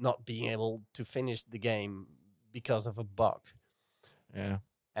then not being able to finish the game because of a bug. Yeah.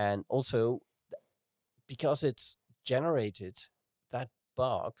 And also, because it's generated, that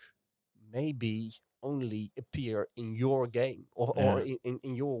bug maybe only appear in your game or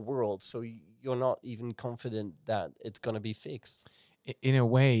in your world. So you're not even confident that it's going to be fixed. In a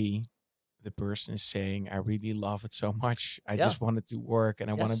way, the person is saying, I really love it so much. I Yeah. just want it to work, and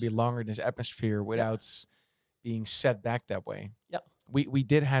I want to Yes. be longer in this atmosphere without being set back that way. Yeah. We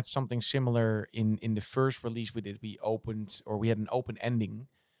did had something similar in the first release we did. We had an open ending,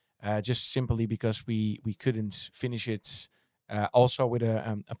 just simply because we couldn't finish it. Also with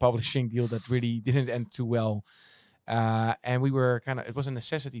a publishing deal that really didn't end too well. And we were it was a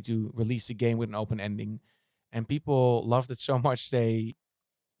necessity to release the game with an open ending. And people loved it so much, they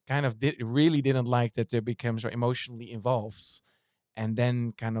really didn't like that they became so emotionally involved, and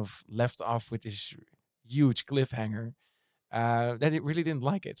then kind of left off with this huge cliffhanger, that it really didn't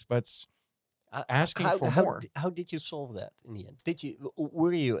like it. But asking for more. How did you solve that in the end?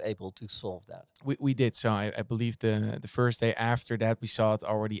 Were you able to solve that? We did. So I believe the first day after that, we saw it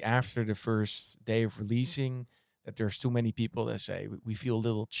already after the first day of releasing, that there's too many people that say we feel a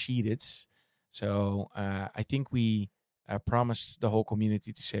little cheated. So I think we promised the whole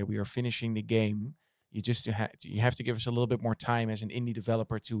community to say we are finishing the game. You have to give us a little bit more time as an indie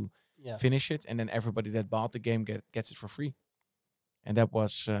developer to finish it, and then everybody that bought the game gets it for free. And that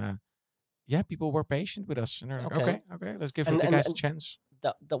was people were patient with us, and they're like, okay, let's give the guys a chance.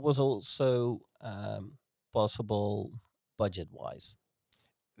 That was also possible budget wise.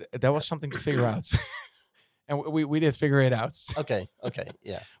 That was something to figure out. And we did figure it out. Okay,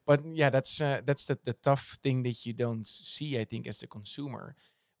 yeah. But yeah, that's the tough thing that you don't see, I think, as the consumer.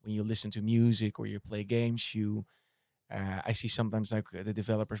 When you listen to music or you play games, I see sometimes like the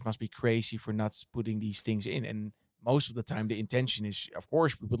developers must be crazy for not putting these things in. And most of the time, the intention is, of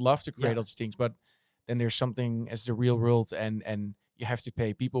course, we would love to create all these things, but then there's something as the real world, and you have to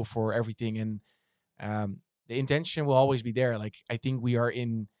pay people for everything. And the intention will always be there. Like, I think we are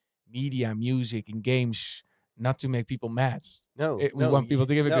in media, music, and games not to make people mad. We want people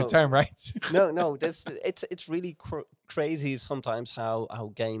to give a good time, right? no. It's really crazy sometimes how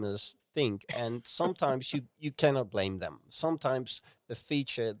gamers think, and sometimes you cannot blame them. Sometimes a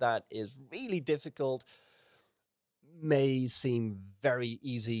feature that is really difficult may seem very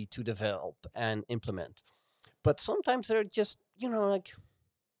easy to develop and implement, but sometimes they're just, like,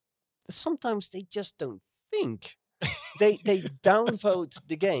 sometimes they just don't think. They downvote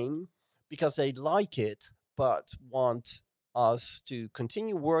the game because they like it, but want us to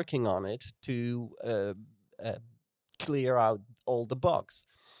continue working on it to uh, clear out all the bugs.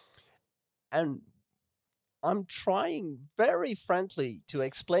 And I'm trying very friendly to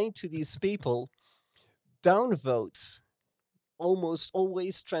explain to these people, downvotes almost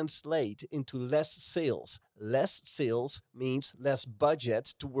always translate into less sales. Less sales means less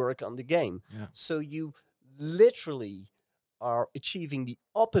budget to work on the game. Yeah. So you literally are achieving the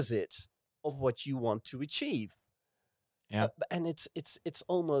opposite of what you want to achieve. Yeah. And it's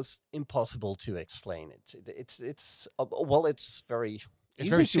almost impossible to explain it. Well, it's very It's easy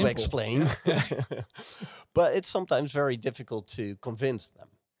very to simple. explain, Yeah. but it's sometimes very difficult to convince them.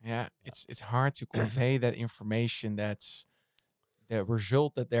 Yeah, it's hard to convey that information that's the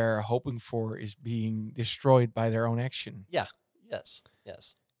result that they're hoping for is being destroyed by their own action. Yeah. Yes.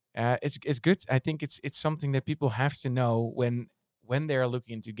 Yes. It's good. I think it's something that people have to know when they're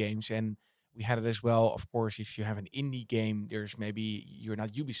looking into games. And we had it as well. Of course, if you have an indie game, there's maybe you're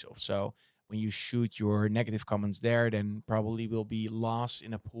not Ubisoft, so when you shoot your negative comments there, then probably will be lost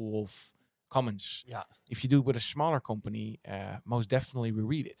in a pool of comments. Yeah. If you do it with a smaller company, most definitely we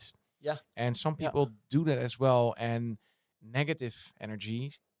read it. Yeah. And some Yeah. people do that as well, and negative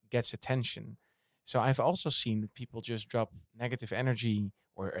energy gets attention. So I've also seen that people just drop negative energy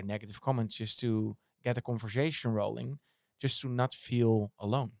or a negative comment just to get a conversation rolling, just to not feel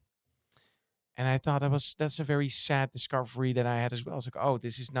alone. And I thought that's a very sad discovery that I had as well. It's like, oh,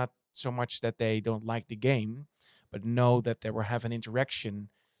 this is not so much that they don't like the game, but know that they will have an interaction.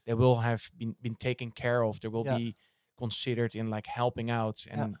 They will have been taken care of. They will Yeah. be considered in like helping out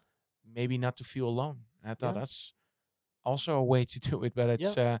Yeah. and maybe not to feel alone. And I thought Yeah. that's also a way to do it, but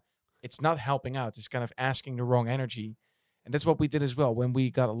it's not helping out. It's kind of asking the wrong energy. And that's what we did as well. When we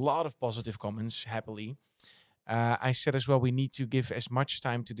got a lot of positive comments, happily, I said as well, we need to give as much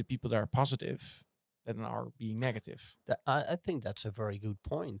time to the people that are positive than are being negative. I think that's a very good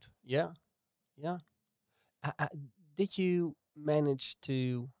point. Yeah. Yeah. Did you manage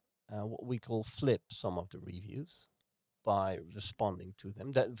to what we call flip some of the reviews by responding to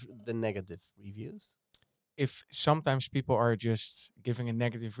them, the negative reviews? If sometimes people are just giving a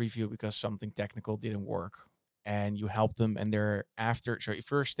negative review because something technical didn't work and you help them and they're after, so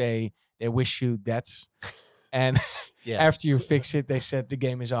first they wish you death. And Yeah. after you fix it, they said the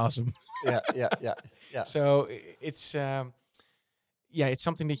game is awesome. Yeah. Yeah. Yeah. Yeah. So it's yeah, it's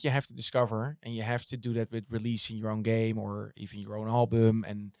something that you have to discover, and you have to do that with releasing your own game or even your own album,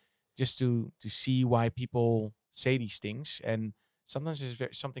 and just to see why people say these things. And sometimes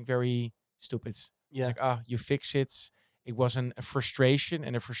it's something very stupid. It's Yeah. like, ah, you fix it. It wasn't a frustration,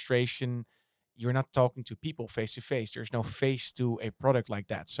 and a frustration. You're not talking to people face to face. There's no face to a product like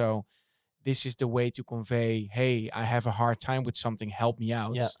that. So this is the way to convey, hey, I have a hard time with something. Help me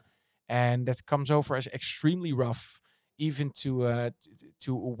out. Yeah. And that comes over as extremely rough, even to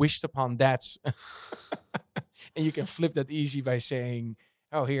wished upon that. And you can flip that easy by saying,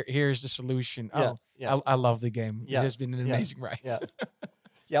 oh, here's the solution. Yeah. Oh, Yeah. I love the game. Yeah, This has been an yeah, amazing ride. yeah.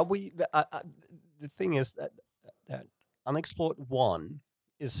 Yeah. The thing is that Unexplored 1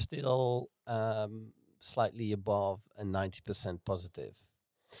 is still slightly above a 90% positive.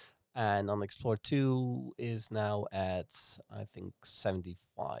 And Unexplored 2 is now at, I think,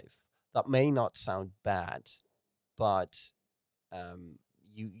 75. That may not sound bad, but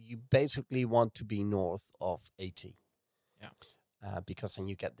you basically want to be north of 80. Yeah. Because then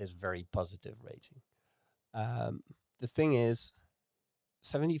you get this very positive rating. The thing is,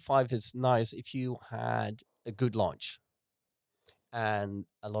 75 is nice if you had a good launch, and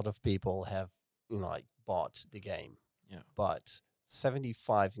a lot of people have, like, bought the game. Yeah. But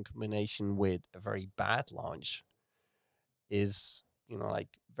 75 in combination with a very bad launch is,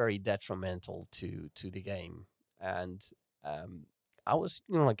 like, very detrimental to the game. And I was,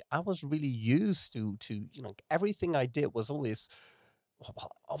 I was really used to, everything I did was always,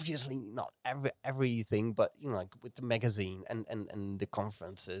 well, obviously not everything, but like with the magazine and the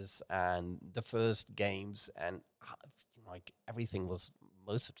conferences and the first games, and like everything was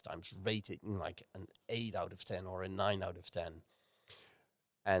most of the times rated like an 8 out of 10 or a 9 out of 10.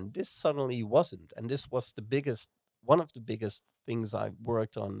 And this suddenly wasn't, and this was one of the biggest things I've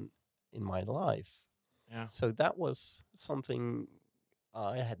worked on in my life. Yeah. So that was something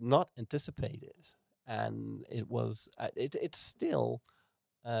I had not anticipated, and it was it's still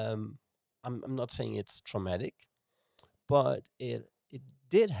I'm not saying it's traumatic, but it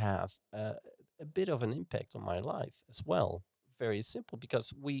did have a a bit of an impact on my life as well. Very simple,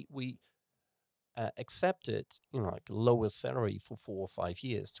 because we accepted, like a lower salary for 4 or 5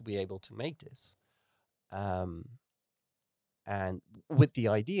 years to be able to make this. Um, and with the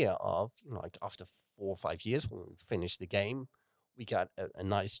idea of, like after 4 or 5 years, when we finished the game, we got a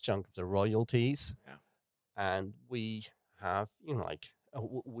nice chunk of the royalties, Yeah. and we have, like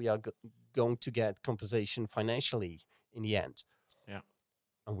we are going to get compensation financially in the end. Yeah.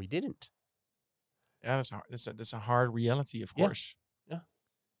 And we didn't. Yeah, that's hard. That's a hard reality, of Yeah. course. Yeah.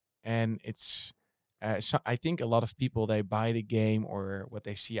 And it's, so I think a lot of people, they buy the game or what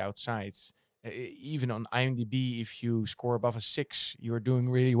they see outside. Even on IMDb, if you score above a 6, you're doing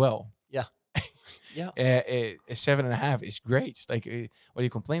really well. Yeah. Yeah. A 7.5 is great. Like, what do you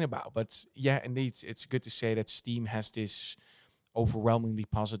complain about? But yeah, indeed, it's good to say that Steam has this overwhelmingly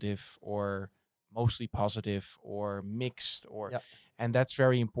positive or mostly positive or mixed, or Yeah. and that's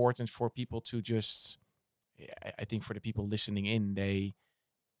very important for people to just, I think for the people listening in, they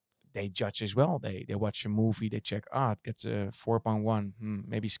judge as well. They watch a movie, they check, it gets a 4.1,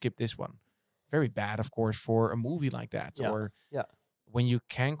 maybe skip this one. Very bad, of course, for a movie like that. Yeah. Or Yeah. when you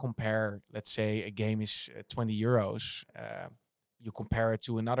can compare, let's say a game is 20 euros, you compare it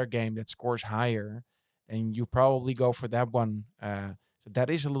to another game that scores higher, and you probably go for that one. So that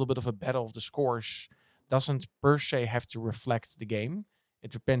is a little bit of a battle of the scores. Doesn't per se have to reflect the game.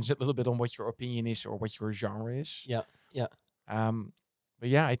 It depends a little bit on what your opinion is or what your genre is. Yeah. Yeah. But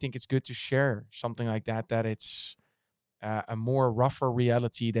yeah, I think it's good to share something like that, that it's a more rougher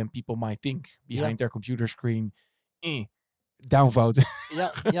reality than people might think behind their computer screen. Downvote.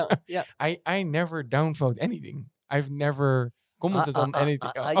 Yeah. Yeah. Yeah. I never downvote anything. I've never commented on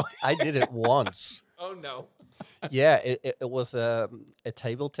anything. I did it once. Oh no. Yeah, it was a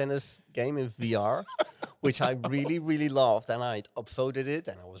table tennis game in VR, which I really, really loved, and I upvoted it,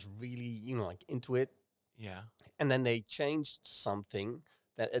 and I was really, like into it. Yeah. And then they changed something,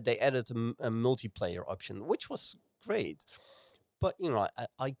 that they added a multiplayer option, which was great. But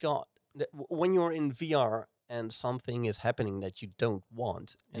I got when you're in VR and something is happening that you don't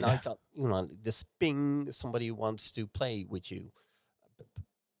want, and I got this ping, somebody wants to play with you,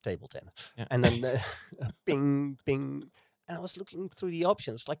 table tennis, and then ping ping, and I was looking through the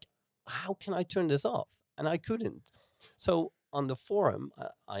options, like, how can I turn this off? And I couldn't. So on the forum,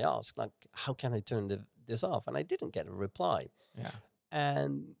 I asked, like, how can I turn this off? And I didn't get a reply. Yeah.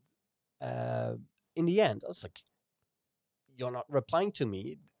 And in the end, I was like, you're not replying to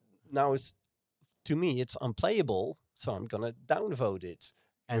me. Now to me, it's unplayable. So I'm going to downvote it.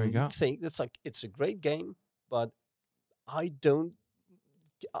 There we go. And say, it's a great game, but I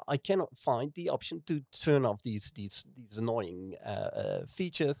cannot find the option to turn off these annoying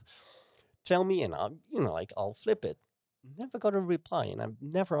features. Tell me, and I'll flip it. Never got a reply, and I've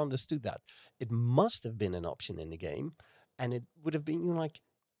never understood that. It must have been an option in the game, and it would have been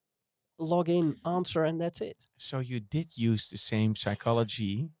log in, answer, and that's it. So you did use the same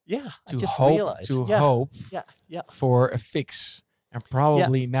psychology, Yeah, to I just hope realized. hope Yeah. for a fix. And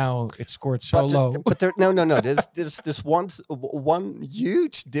probably now it scored so low. But no. There's one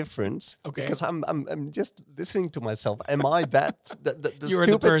huge difference. Okay. Because I'm just listening to myself. Am I that the You're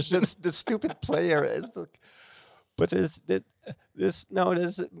stupid the person. the stupid player? But there's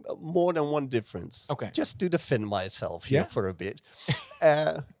more than one difference. Okay. Just to defend myself here Yeah. for a bit,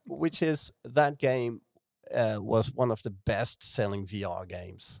 which is that game was one of the best-selling VR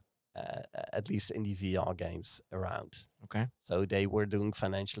games. At least indie VR games around. Okay. So they were doing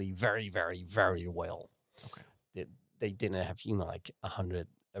financially very, very, very well. Okay. They didn't have, like 100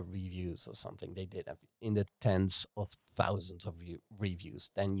 reviews or something. They did have in the tens of thousands of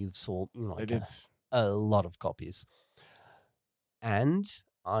reviews. Then you've sold, like a lot of copies. And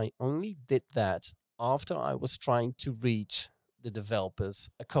I only did that after I was trying to reach the developers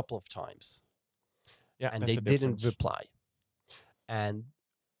a couple of times. Yeah. And that's they the didn't difference. reply. And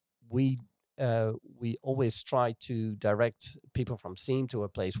we always try to direct people from Steam to a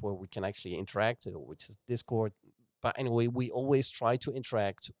place where we can actually interact, which is Discord. But anyway, we always try to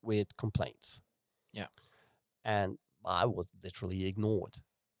interact with complaints. Yeah. And I was literally ignored.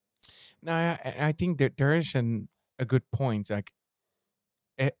 No, I think that there is a good point. Like,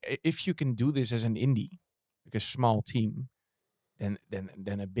 if you can do this as an indie, like a small team, then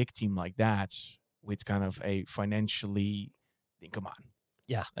a big team like that with kind of a financially, come on.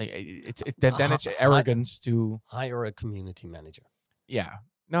 Yeah. Like, then it's arrogance to hire a community manager. Yeah.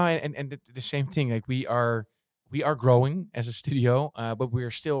 No, and the same thing. Like, we are growing as a studio, but we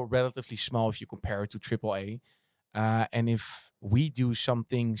are still relatively small if you compare it to AAA. And if we do some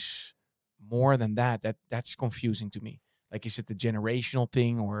things more than that's confusing to me. Like, is it the generational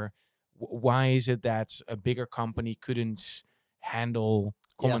thing, or why is it that a bigger company couldn't handle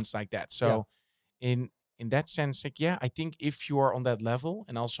Yeah. comments like that? Yeah. So in that sense, like, yeah, I think if you are on that level,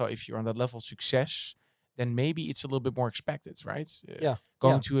 and also if you're on that level of success, then maybe it's a little bit more expected, right? Yeah.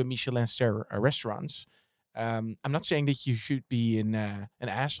 Going Yeah. to a Michelin star restaurant. I'm not saying that you should be an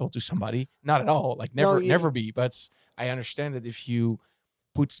asshole to somebody, not at all. Like No, never be. But I understand that if you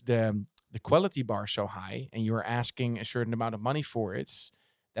put the quality bar so high and you're asking a certain amount of money for it,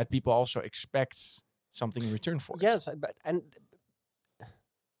 that people also expect something in return for it. yes, but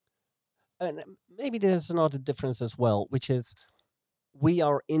maybe there's another difference as well, which is we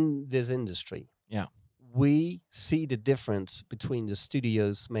are in this industry. Yeah. We see the difference between the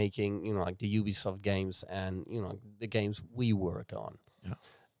studios making, like the Ubisoft games and, the games we work on.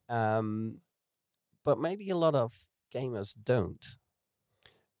 Yeah. But maybe a lot of gamers don't.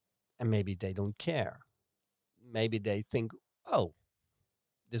 And maybe they don't care. Maybe they think, oh,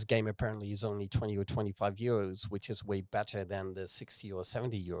 this game apparently is only 20 or 25 euros, which is way better than the 60 or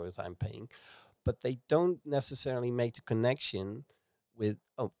 70 euros I'm paying. But they don't necessarily make the connection with,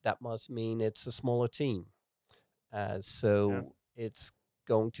 oh, that must mean it's a smaller team. So it's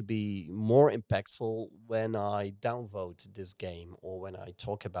going to be more impactful when I downvote this game or when I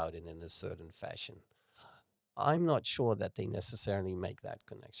talk about it in a certain fashion. I'm not sure that they necessarily make that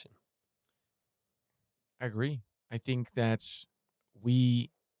connection. I agree. I think that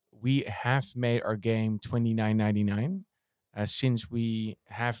we have made our game $29.99 since we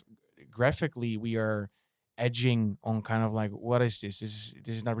have graphically we are edging on kind of like, what is this? This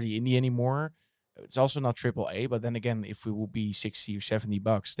is not really indie anymore. It's also not triple A, but then again, if we will be 60 or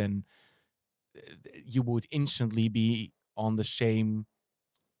 $70, then you would instantly be on the same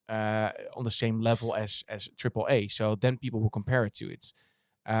level as triple A. So then people will compare it to it.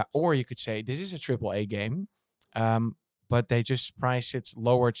 Or you could say this is a triple A game, but they just price it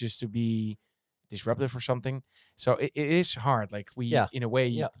lower just to be disruptive or something. So it is hard. Like in a way,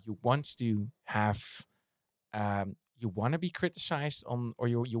 you want to have, you want to be criticized on, or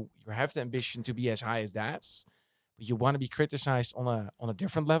you have the ambition to be as high as that, but you want to be criticized on a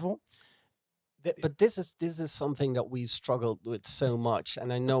different level. But this is something that we struggled with so much,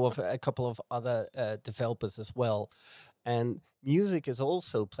 and I know of a couple of other developers as well. And music is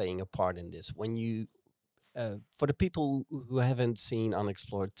also playing a part in this. When you, for the people who haven't seen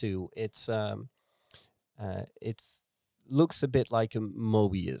Unexplored 2, it looks a bit like a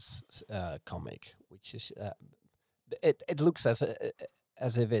Mobius comic, which is it looks as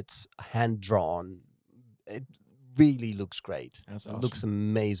if it's hand drawn. It really looks great. That's It awesome. looks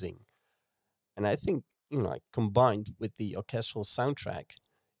amazing, and I think like combined with the orchestral soundtrack,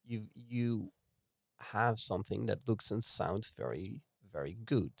 you have something that looks and sounds very, very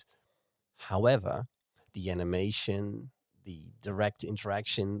good. However, the animation, the direct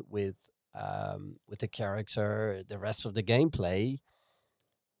interaction with the character, the rest of the gameplay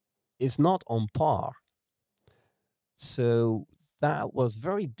is not on par. So that was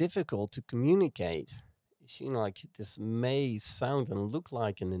very difficult to communicate. Like this may sound and look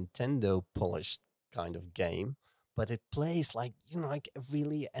like a Nintendo polished kind of game, but it plays like like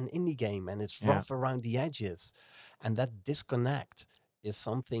really an indie game, and it's rough around the edges, and that disconnect is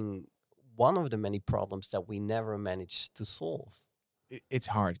one of the many problems that we never managed to solve. It's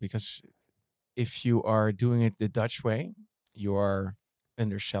hard because if you are doing it the Dutch way, you are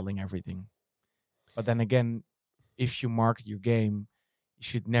underselling everything. But then again, if you market your game, you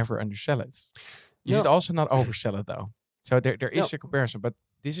should never undersell it. You should also not oversell it though. So there is a comparison, but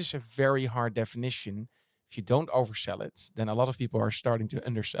this is a very hard definition. If you don't oversell it, then a lot of people are starting to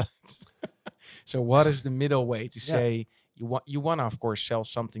undersell it. So what is the middle way to say you want to, of course, sell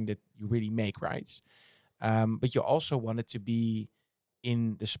something that you really make, right? But you also want it to be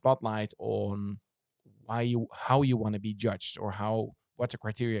in the spotlight on how you want to be judged, or what the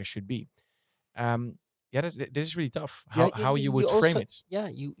criteria should be. This is really tough. How you would frame it. Yeah,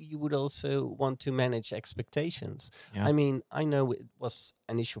 you would also want to manage expectations. Yeah. I mean, I know it was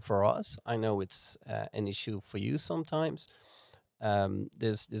an issue for us. I know it's an issue for you sometimes.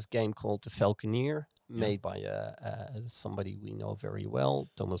 There's this game called The Falconeer, made by somebody we know very well,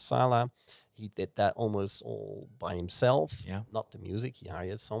 Thomas Sala. He did that almost all by himself. Yeah. Not the music. He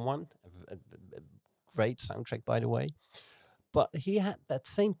hired someone. A great soundtrack, by the way. But he had that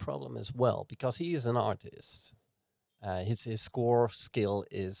same problem as well, because he is an artist. His core skill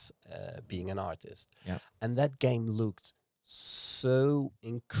is being an artist. Yeah. And that game looked so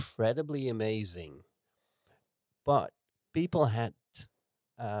incredibly amazing. But people had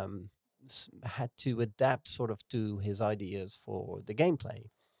to adapt sort of to his ideas for the gameplay.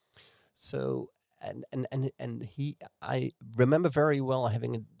 So and he, I remember very well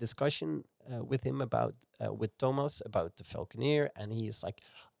having a discussion with him about with Thomas about the Falconeer, and he is like,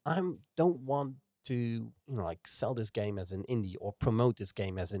 I don't want to, like sell this game as an indie or promote this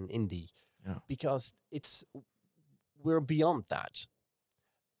game as an indie, Yeah. because we're beyond that.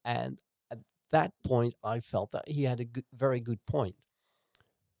 And at that point, I felt that he had a very good point.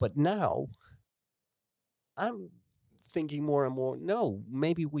 But now I'm thinking more and more, no,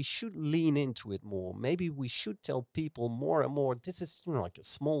 maybe we should lean into it more. Maybe we should tell people more and more, this is, like a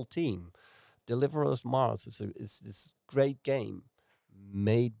small team. Deliver Us Mars is this great game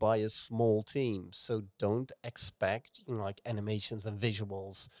made by a small team. So don't expect, like animations and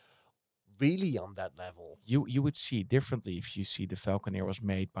visuals really on that level. You would see differently if you see the Falconeer was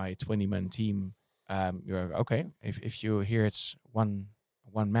made by a 20-man team. You're like, okay. If you hear it's one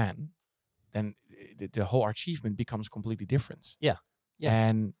man, then the whole achievement becomes completely different. Yeah. Yeah.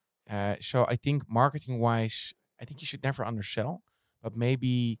 And so I think marketing wise, I think you should never undersell, but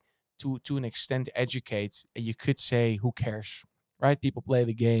maybe to an extent educate. And you could say, who cares, right? People play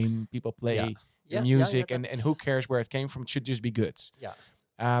the game, people play Yeah. the Yeah. music, Yeah, and who cares where it came from? It should just be good. Yeah.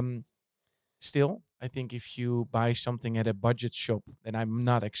 Still, I think if you buy something at a budget shop, then I'm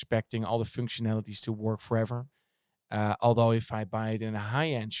not expecting all the functionalities to work forever. Although if I buy it in a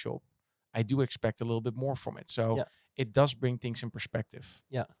high-end shop, I do expect a little bit more from it. So Yeah. it does bring things in perspective.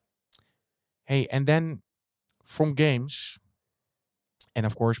 Yeah. Hey, and then from games, and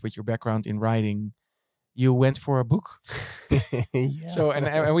of course with your background in writing, you went for a book. Yeah. So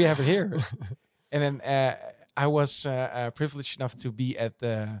and we have it here. And then I was privileged enough to be at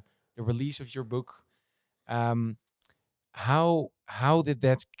the release of your book. How did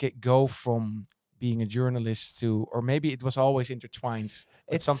that go from being a journalist to, or maybe it was always intertwined?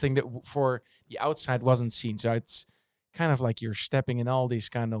 It's something that for the outside wasn't seen. So it's kind of like you're stepping in all these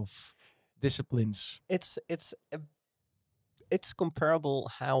kind of disciplines. It's comparable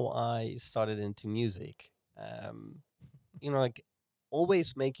how I started into music. Like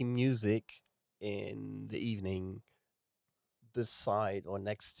always making music in the evening beside or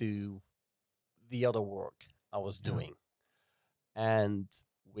next to the other work I was Yeah. doing. And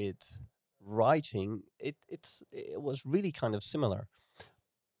with writing, it was really kind of similar.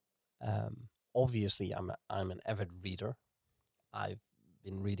 Obviously, I'm an avid reader. I've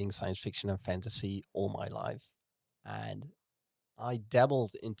been reading science fiction and fantasy all my life, and I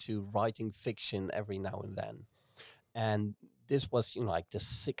dabbled into writing fiction every now and then. And this was, like the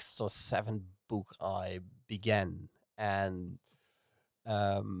sixth or seventh book I began, and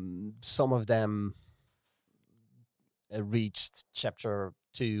some of them reached chapter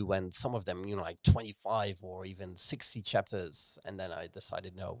 2, and some of them, like 25 or even 60 chapters, and then I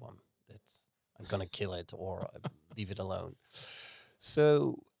decided, no, I'm gonna kill it or leave it alone.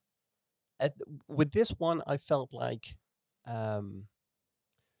 So with this one, I felt like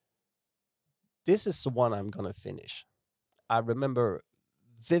this is the one I'm gonna finish. I remember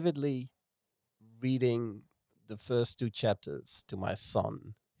vividly reading the first 2 chapters to my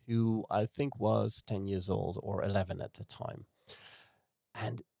son, who I think was 10 years old or 11 at the time.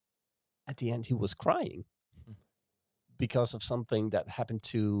 And at the end, he was crying because of something that happened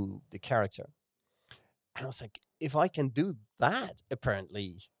to the character. And I was like, if I can do that,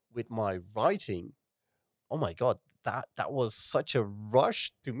 apparently, with my writing, oh my God, that was such a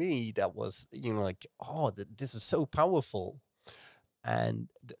rush to me. That was, like, oh, this is so powerful. And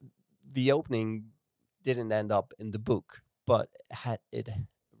the opening didn't end up in the book, but had it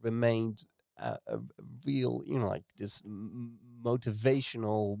remained a real, like this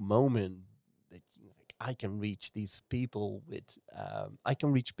motivational moment that like, I can reach these people with, I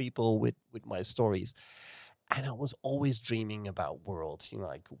can reach people with my stories. And I was always dreaming about worlds,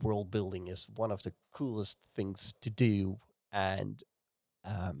 like world building is one of the coolest things to do. And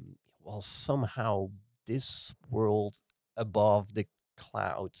well, somehow this world above the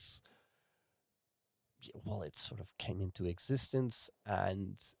clouds, well, it sort of came into existence,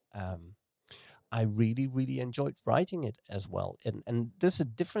 and I really, really enjoyed writing it as well. And there's a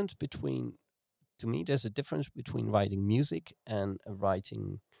difference between, to me, there's a difference between writing music and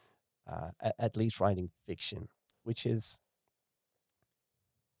writing, at least writing fiction, which is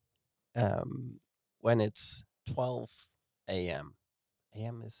when it's 12 a.m.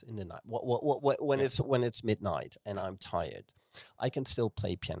 A.m. is in the night. When Yeah. it's midnight and I'm tired, I can still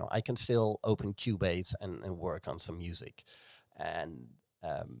play piano. I can still open Cubase and work on some music, and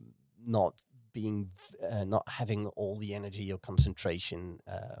not not having all the energy or concentration.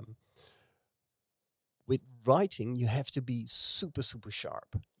 With writing, you have to be super, super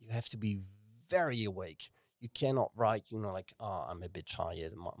sharp. You have to be very awake. You cannot write, like, oh, I'm a bit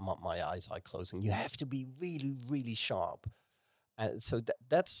tired, my eyes are closing. You have to be really, really sharp. So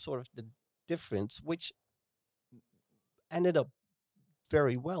that's sort of the difference, which ended up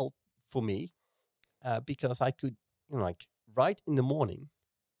very well for me, because I could, like, write in the morning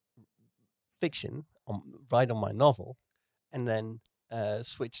fiction, write on my novel, and then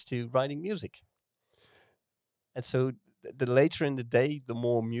switch to writing music. And so the later in the day, the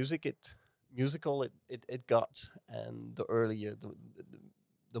more musical it got, and the earlier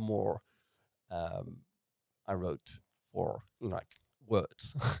the more um, I wrote for, like,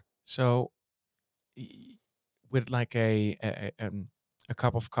 words. So y- with like a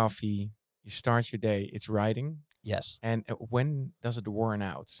cup of coffee, you start your day. It's writing, Yes. and when does it worn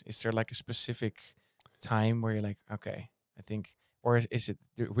out? Is there like a specific time where you're like, okay, I think, or is it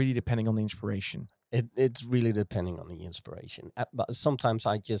really depending on the inspiration? It's really depending on the inspiration. But sometimes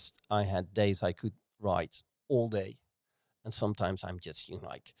I had days I could write all day, and sometimes I'm just,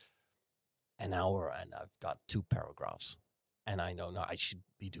 like, an hour and I've got 2 paragraphs, and I know, no, I should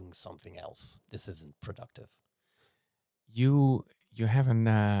be doing something else. This isn't productive. You have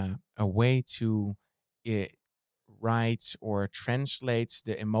a way to uh, write or translate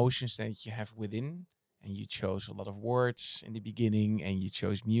the emotions that you have within, and you chose a lot of words in the beginning, and you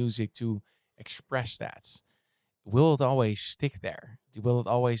chose music to express that. Will it always stick there? Will it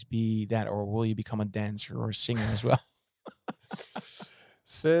always be that, or will you become a dancer or a singer as well?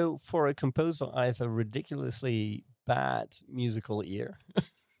 So for a composer, I have a ridiculously bad musical ear.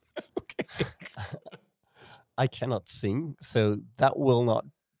 Okay. I cannot sing, so that will not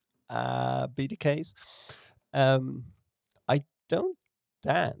be the case. Um, I don't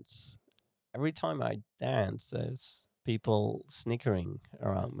dance. Every time I dance, there's people snickering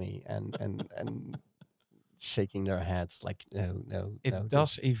around me and shaking their heads like, no, no, It no.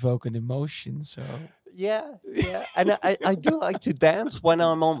 does evoke an emotion, so Yeah, yeah, and I do like to dance when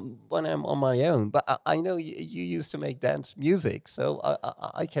I'm on my own. But I know you used to make dance music, so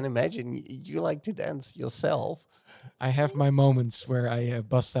I can imagine you like to dance yourself. I have my moments where I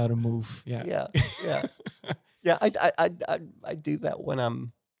bust out a move. Yeah. Yeah, yeah, yeah. I do that when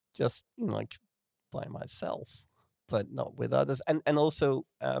I'm just, like, by myself, but not with others. And also,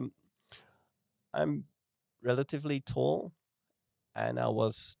 I'm relatively tall, and I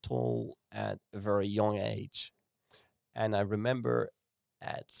was tall at a very young age. And I remember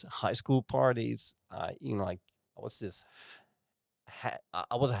at high school parties, like, I was this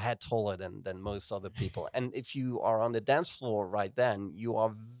I was a head taller than most other people. And if you are on the dance floor right then, you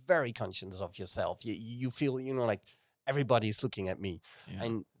are very conscious of yourself. You feel, like, everybody's looking at me, Yeah.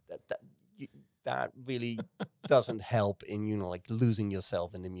 and you, that really doesn't help in, like, losing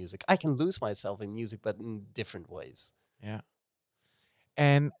yourself in the music. I can lose myself in music, but in different ways. Yeah.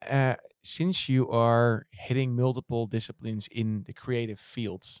 And since you are hitting multiple disciplines in the creative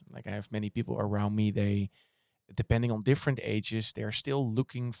fields, like I have many people around me, they, depending on different ages, they're still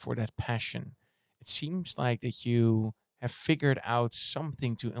looking for that passion. It seems like that you have figured out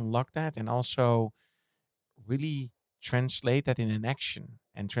something to unlock that, and also really translate that in an action,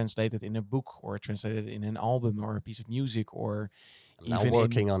 and translate it in a book, or translate it in an album or a piece of music, or I'm now even in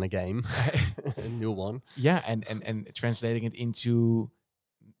working on a game, a new one. yeah, and translating it into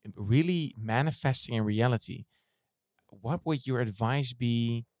really manifesting in reality. What would your advice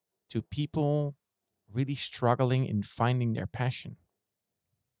be to people really struggling in finding their passion?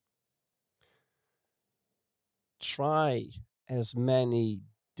 Try as many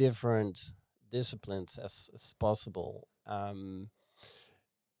different disciplines as possible.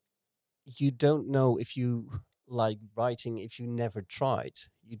 You don't know if you like writing if you never tried.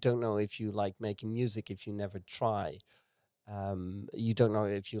 You don't know if you like making music if you never try. You don't know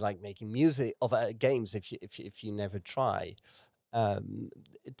if you like making music of games if you never try. And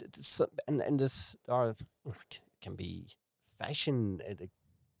this are, can be fashion,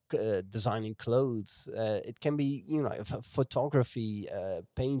 designing clothes. It can be, photography,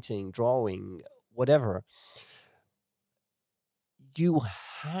 painting, drawing, whatever. You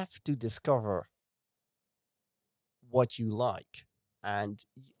have to discover what you like, and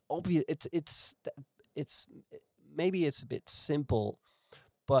obvious. It's maybe it's a bit simple,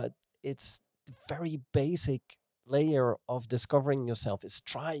 but it's the very basic layer of discovering yourself is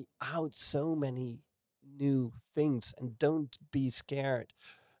try out so many new things, and don't be scared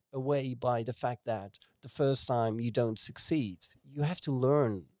away by the fact that the first time you don't succeed. You have to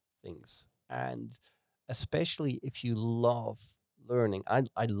learn things. And especially if you love learning,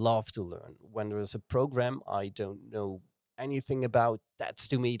 I love to learn. When there is a program I don't know anything about, that's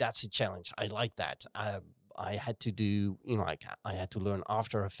to me, that's a challenge. I like that. I had to do, like I had to learn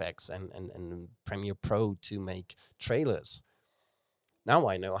After Effects and Premiere Pro to make trailers. Now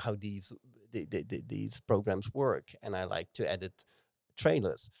I know how these programs work, and I like to edit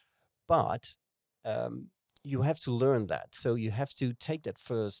trailers. But um, you have to learn that. So you have to take that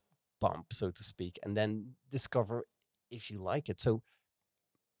first bump, so to speak, and then discover if you like it. So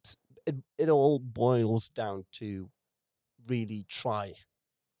it all boils down to really try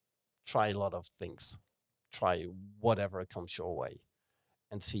a lot of things, try whatever comes your way,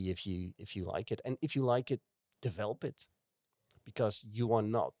 and see if you like it. And if you like it, develop it, because you are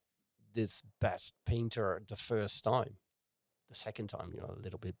not this best painter the first time. The second time you're a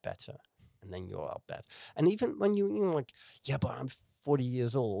little bit better, and then you're up better. And even when you're like, yeah, but I'm 40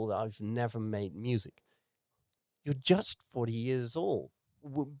 years old, I've never made music. You're just 40 years old.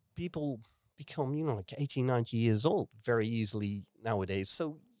 People become, like 80, 90 years old very easily nowadays.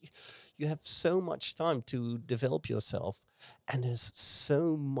 So you have so much time to develop yourself, and there's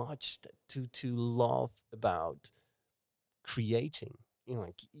so much to love about creating.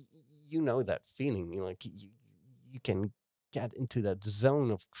 That feeling. Like you can get into that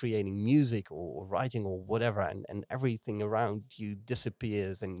zone of creating music or writing or whatever, and everything around you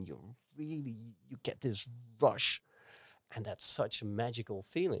disappears, and you get this rush, and that's such a magical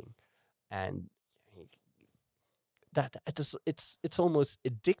feeling. And that it's almost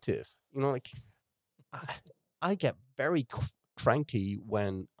addictive. Like I, I get very cranky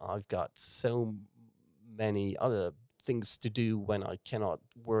when I've got so many other things to do when I cannot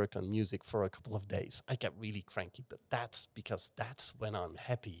work on music for a couple of days. I get really cranky, but that's because that's when I'm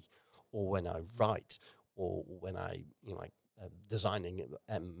happy, or when I write, or when I, like designing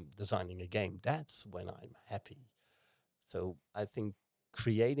a game. That's when I'm happy. So I think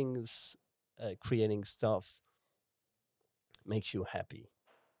creating stuff makes you happy.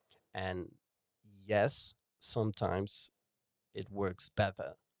 And yes, sometimes it works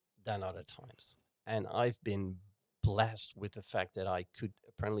better than other times. And I've been blessed with the fact that I could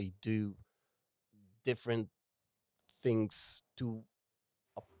apparently do different things to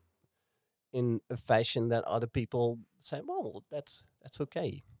in a fashion that other people say, well, that's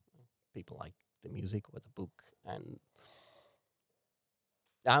okay. People like the music or the book. And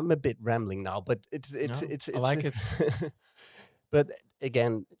I'm a bit rambling now, but No, it's I like it. but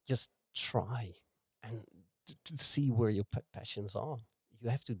again, just try and to see where your passions are. You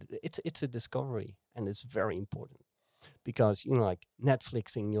have to. It's a discovery, and it's very important, because like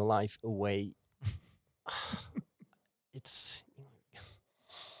Netflixing your life away. it's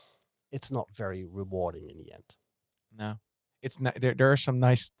it's not very rewarding in the end. No, it's not. There are some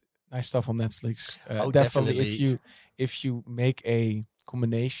nice stuff on Netflix. Oh, Definitely, definitely. if you make a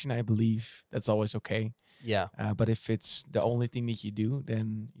combination, I believe that's always okay. Yeah. But if it's the only thing that you do,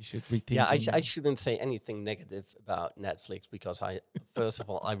 then you should Yeah, rethink. I shouldn't say anything negative about Netflix, because first of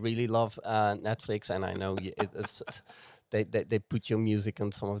all, I really love Netflix, and I know it's they put your music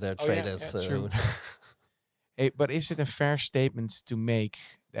on some of their Oh yeah, trailers. yeah, So true. Hey, but is it a fair statement to make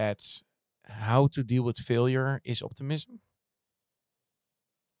that how to deal with failure is optimism?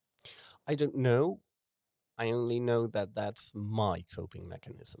 I don't know. I only know that that's my coping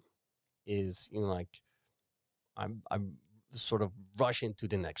mechanism. Is like I'm sort of rush into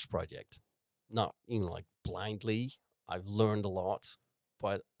the next project, not like blindly. I've learned a lot,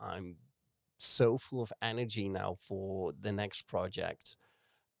 but I'm so full of energy now for the next project.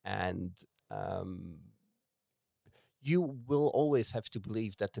 And um, you will always have to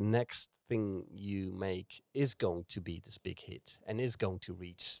believe that the next thing you make is going to be this big hit and is going to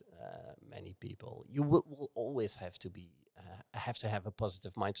reach many people. You will always have to have a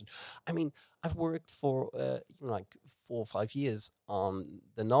positive mindset. I mean, I've worked for like 4 or 5 years on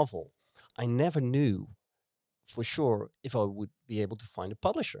the novel. I never knew for sure if I would be able to find a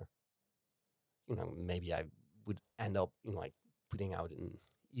publisher. Maybe I would end up like putting out an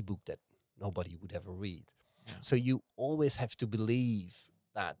ebook that nobody would ever read. Yeah. So you always have to believe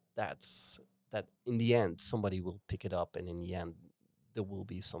that in the end somebody will pick it up, and in the end there will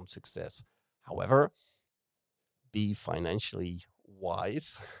be some success. However, be financially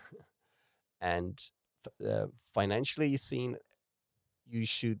wise and financially seen, you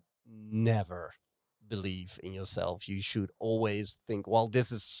should never believe in yourself. You should always think, well,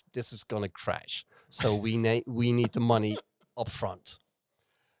 this is gonna crash, so we need the money up front.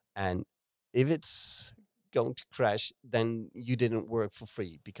 And if it's going to crash, then you didn't work for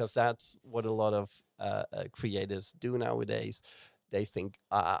free, because that's what a lot of creators do nowadays. They think,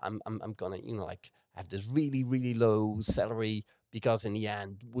 I'm gonna like have this really really low salary, because in the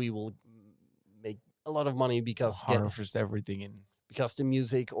end we will make a lot of money, We'll because harvest everything in. because the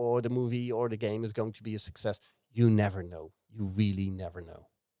music or the movie or the game is going to be a success. You never know. You really never know.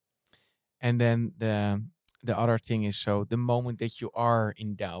 And then the other thing is, so the moment that you are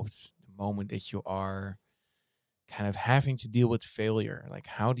in doubt, the moment that you are kind of having to deal with failure, like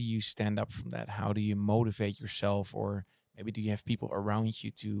how do you stand up from that? How do you motivate yourself, or maybe do you have people around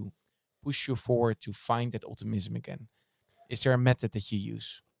you to push you forward to find that optimism again? Is there a method that you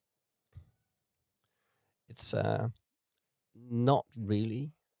use? It's not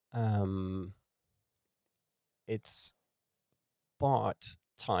really. Um, it's part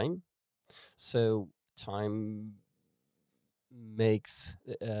time. So time makes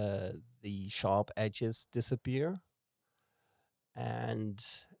the sharp edges disappear, and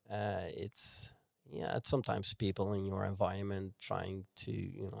it's yeah. It's sometimes people in your environment trying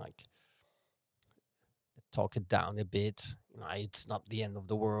to like talk it down a bit. It's not the end of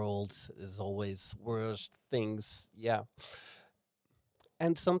the world. There's always worse things. Yeah,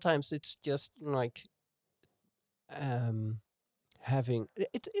 and sometimes it's just like um having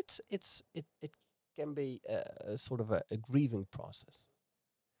it can be a sort of a grieving process.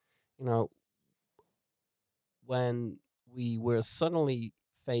 You know, when we were suddenly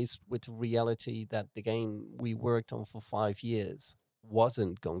faced with the reality that the game we worked on for 5 years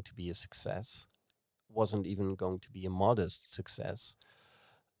wasn't going to be a success, wasn't even going to be a modest success.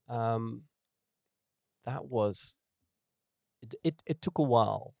 Um, that was it took a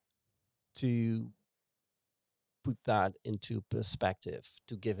while to put that into perspective,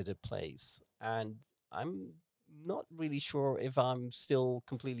 to give it a place. And I'm not really sure if I'm still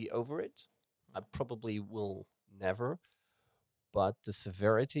completely over it. I probably will never, but the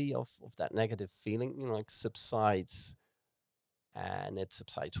severity of that negative feeling, like subsides, and it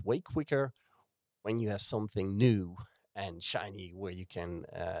subsides way quicker when you have something new and shiny where you can,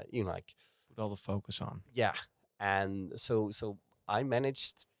 like, Put all the focus on. yeah. And so I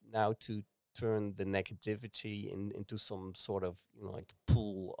managed now to turn the negativity into some sort of like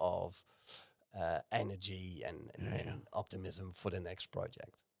pool of energy and optimism for the next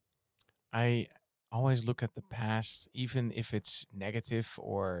project. I always look at the past, even if it's negative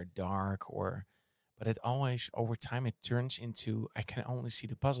or dark, or but it always over time it turns into I can only see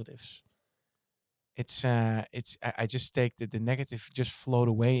the positives. I just take the negative just float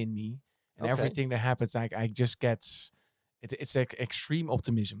away in me, and Okay. everything that happens, I just get it's like extreme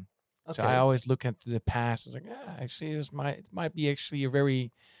optimism. So I Okay. always look at the past. It's like, actually, it might be actually a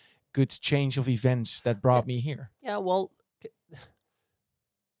very good change of events that Yeah. brought me here. Yeah. Well,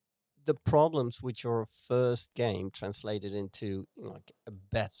 the problems with your first game translated into like a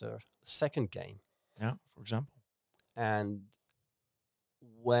better second game. Yeah, for example. And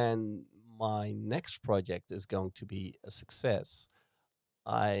when my next project is going to be a success,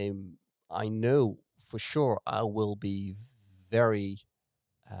 I'm I know for sure I will be very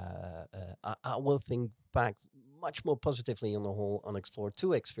I will think back much more positively on the whole Unexplored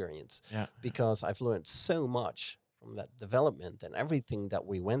 2 experience, Yeah, because I've learned so much from that development and everything that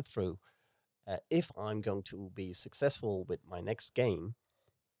we went through. If I'm going to be successful with my next game,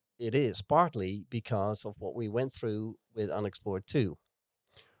 it is partly because of what we went through with Unexplored 2.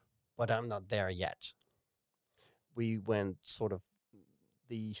 But I'm not there yet. We went sort of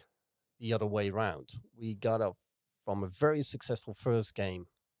the the other way around. We got up from a very successful first game,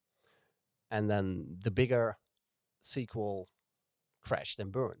 and then the bigger sequel crashed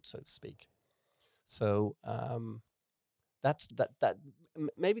and burned, so to speak. So that's that.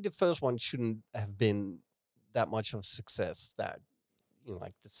 Maybe the first one shouldn't have been that much of a success. That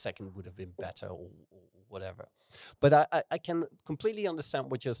like the second would have been better or whatever. But I can completely understand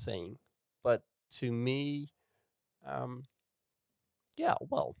what you're saying. But to me, um, yeah,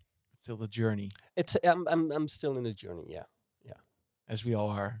 well, it's still the journey, it's I'm still in the journey. Yeah, yeah. as we all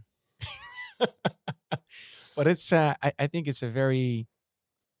are. But it's I think it's a very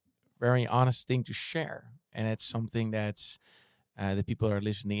very honest thing to share, and it's something that's the people that are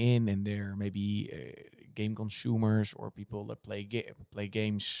listening in, and they're maybe game consumers or people that play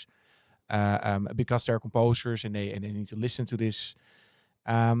games because they're composers and they need to listen to this.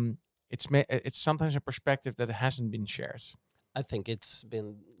 It's sometimes a perspective that hasn't been shared. I think it's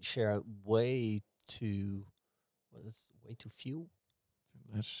been shared way too. What is way too few?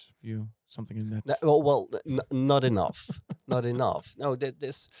 Less view something in No, that. well, not enough. Not enough. No,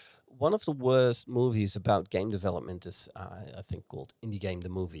 this one of the worst movies about game development is I think called Indie Game the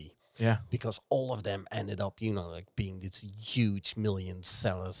Movie, Yeah, because all of them ended up like being this huge million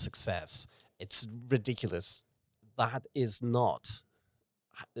seller success. It's ridiculous. That is not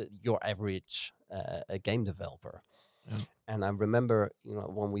your average a game developer. yeah, And I remember,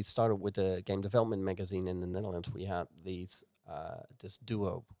 when we started with the game development magazine in the Netherlands, we had these this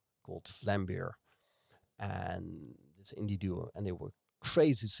duo called Flambeer, and this indie duo, and they were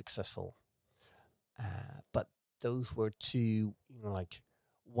crazy successful. But those were two, like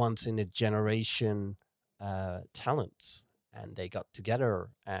once in a generation talents, and they got together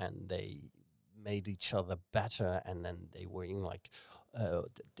and they made each other better, and then they were like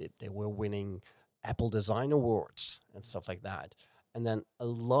they were winning Apple Design Awards and stuff like that. And then a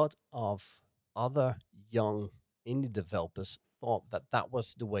lot of other young indie developers thought that that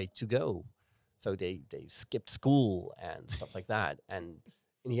was the way to go, so they skipped school and stuff like that. And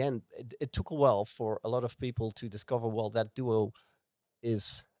in the end, it took a while for a lot of people to discover, well, that duo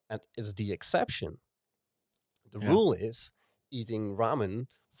is is the exception. The Yeah. rule is eating ramen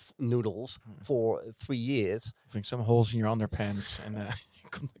noodles for 3 years. Having some holes in your underpants and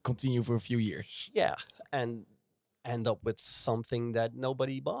continue for a few years. Yeah, and end up with something that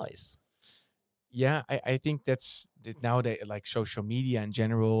nobody buys. Yeah, I think that's that nowadays, like social media in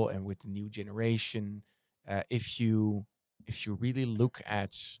general, and with the new generation, if you really look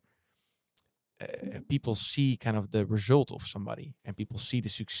at people see kind of the result of somebody, and people see the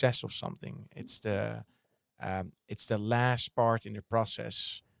success of something. It's the last part in the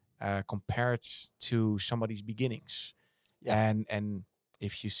process compared to somebody's beginnings. Yeah. And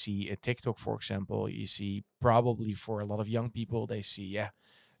if you see a TikTok, for example, you see probably for a lot of young people, they see, yeah,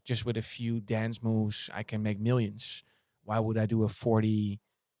 just with a few dance moves, I can make millions. Why would I do a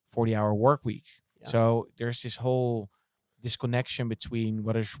 40-hour work week? Yeah. So there's this whole disconnection between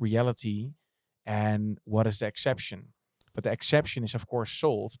what is reality and what is the exception. But the exception is, of course,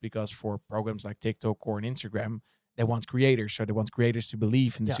 sold because for programs like TikTok or an Instagram, they want creators. So they want creators to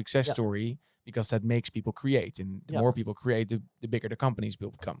believe in the success story, because that makes people create. And the more people create, the bigger the companies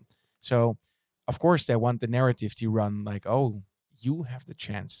will become. So, of course, they want the narrative to run like, oh, you have the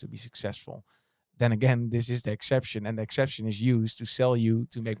chance to be successful. Then again, this is the exception, and the exception is used to sell you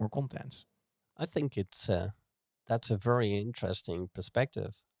to make more content. I think that's a very interesting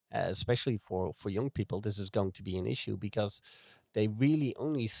perspective, especially for young people. This is going to be an issue because they really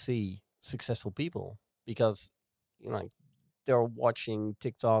only see successful people because like they're watching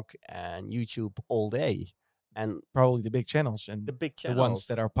TikTok and YouTube all day, and Probably the big channels and the big the channels ones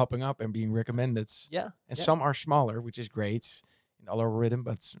that are popping up and being recommended. Yeah, And yeah. some are smaller, which is great in algorithm,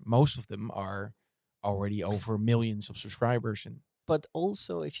 but most of them are already over millions of subscribers. And But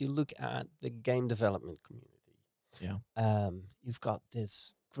also, if you look at the game development community, yeah, you've got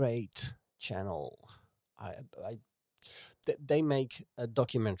this great channel. They make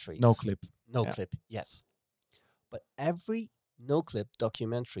documentaries. no clip. No Yeah. clip, yes. But every no clip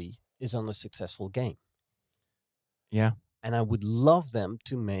documentary is on a successful game. Yeah. And I would love them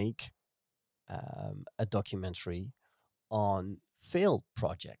to make a documentary on failed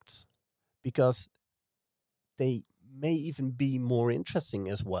projects, because they may even be more interesting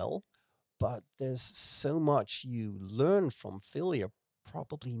as well. But there's so much you learn from failure,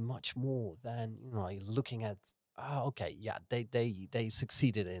 probably much more than looking at. Oh, okay, yeah, they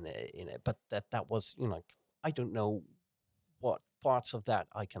succeeded in it, but that was like, I don't know what parts of that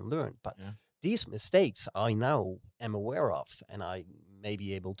I can learn, but Yeah. these mistakes I now am aware of, and I may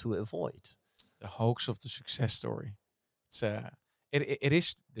be able to avoid. The hoax of the success story. It's it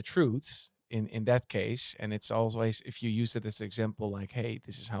is the truth in that case, and it's always, if you use it as an example, like, hey,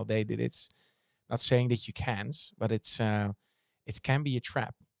 this is how they did it. Not saying that you can't, but it can be a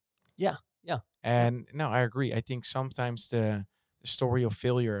trap. Yeah, yeah. And no, I agree. I think sometimes the story of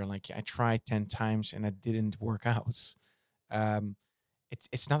failure, like I tried 10 times and it didn't work out. Um,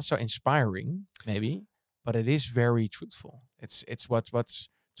 it's not so inspiring, maybe, but it is very truthful. It's what's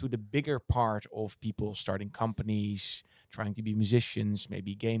to the bigger part of people starting companies, trying to be musicians,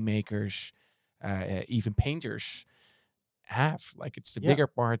 maybe game makers, even painters have. Like it's the Yeah. bigger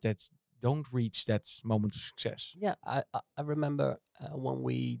part that don't reach that moment of success. Yeah, I remember when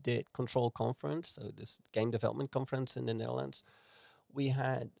we did Control Conference, so this game development conference in the Netherlands, we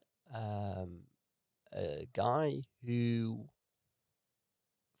had a guy who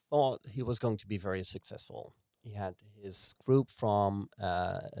thought he was going to be very successful. He had his group from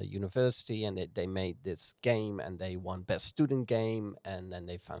a university, and they made this game, and they won best student game, and then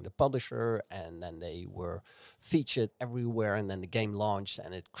they found a publisher, and then they were featured everywhere, and then the game launched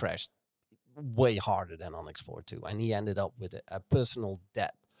and it crashed way harder than on Explore 2. And he ended up with a personal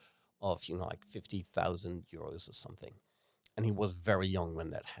debt of like 50,000 euros or something. And he was very young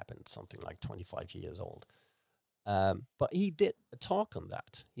when that happened, something like 25 years old. But he did a talk on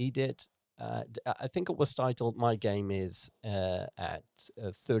that. He did, I think it was titled "My Game is at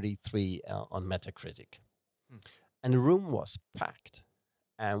 33 on Metacritic." And the room was packed.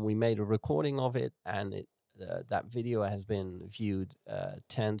 And we made a recording of it, and that video has been viewed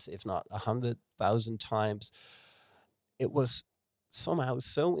tens, if not 100,000 times. It was somehow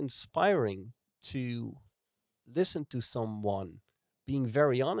so inspiring to listen to someone being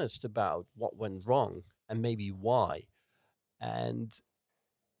very honest about what went wrong and maybe why. And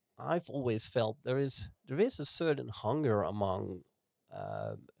I've always felt there is a certain hunger among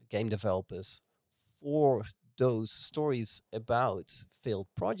uh, game developers for those stories about failed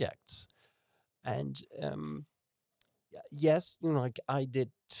projects. And yes, like I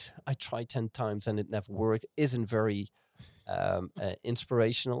tried 10 times and it never worked. Isn't very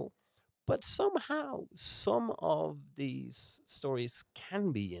inspirational, but somehow some of these stories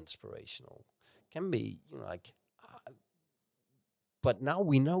can be inspirational, can be but now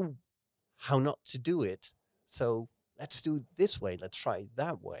we know how not to do it. So let's do it this way. Let's try it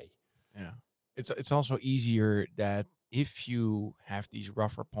that way. Yeah. It's also easier that if you have these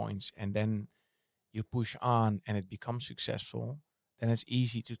rougher points and then you push on and it becomes successful, then it's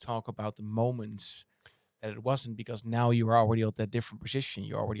easy to talk about the moments that it wasn't, because now you are already at that different position.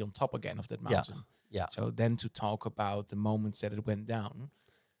 You're already on top again of that Yeah. mountain. Yeah. So then to talk about the moments that it went down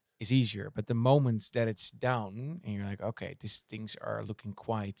is easier. But the moments that it's down and you're like, okay, these things are looking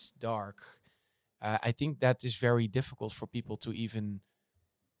quite dark. I think that is very difficult for people to even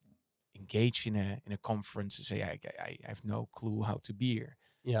engage in a conference and say, I have no clue how to be here.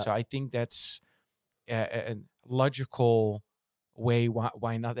 Yeah. So I think that's a logical way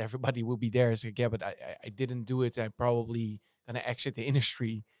why not everybody will be there. Is like, yeah, but I didn't do it. I'm probably gonna exit the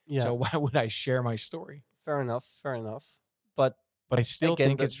industry. Yeah. So why would I share my story? Fair enough. Fair enough. But But I still again,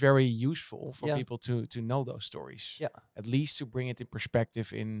 think it's very useful for Yeah. people to know those stories. Yeah. At least to bring it in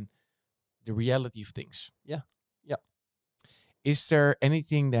perspective in the reality of things. Yeah. Yeah. Is there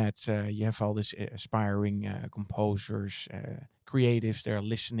anything that you have all these aspiring composers, creatives that are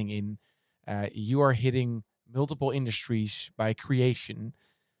listening in? You are hitting multiple industries by creation.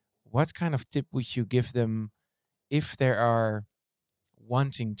 What kind of tip would you give them if they are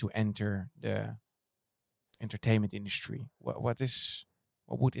wanting to enter the entertainment industry? What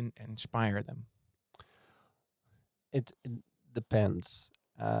would inspire them? It depends.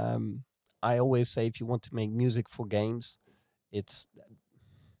 I always say if you want to make music for games, it's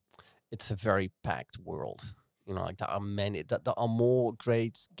it's a very packed world. Like there are many, there are more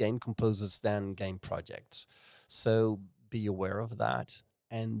great game composers than game projects. So be aware of that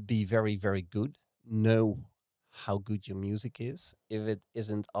and be very, very good. Know how good your music is. If it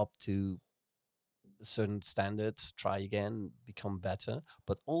isn't up to certain standards, try again, become better.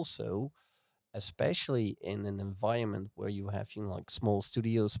 But also, especially in an environment where you have, like small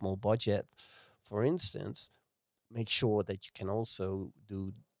studios, small budget, for instance, make sure that you can also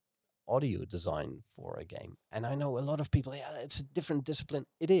do audio design for a game. And I know a lot of people, yeah, it's a different discipline.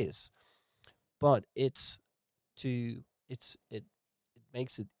 It is, but to it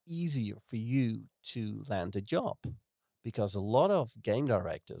makes it easier for you to land a job, because a lot of game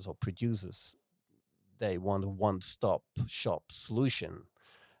directors or producers, they want a one-stop shop solution,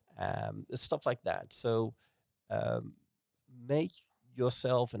 stuff like that. So um, make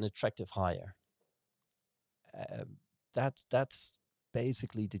yourself an attractive hire. Um, that's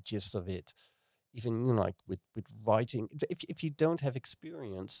basically the gist of it. Even like with writing, if you don't have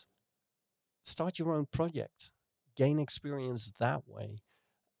experience, start your own project, gain experience that way.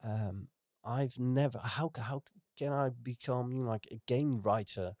 Um, I've never how can I become like a game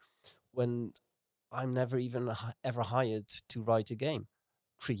writer when I'm never even ever hired to write a game?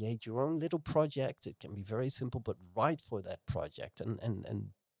 Create your own little project. It can be very simple, but write for that project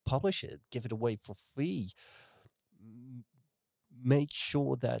and publish it, give it away for free. M- Make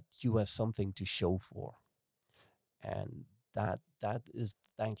sure that you have something to show for, and that is,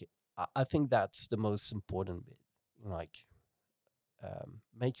 thank you. I think that's the most important bit. Like,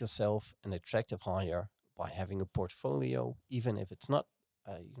 make yourself an attractive hire by having a portfolio, even if it's not,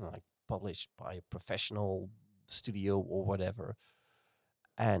 like published by a professional studio or whatever.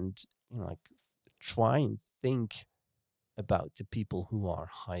 And like try and think about the people who are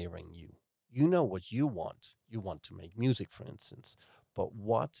hiring you. You know what you want. You want to make music, for instance, but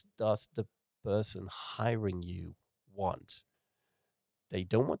what does the person hiring you want? They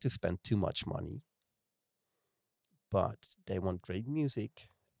don't want to spend too much money, but they want great music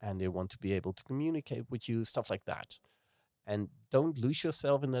and they want to be able to communicate with you, stuff like that. And don't lose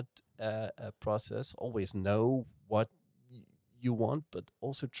yourself in that process. Always know what you want, but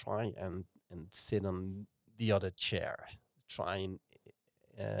also try and sit on the other chair. Try and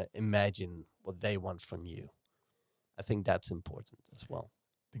imagine what they want from you. I think that's important as well.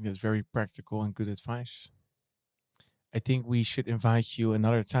 I think that's very practical and good advice. I think we should invite you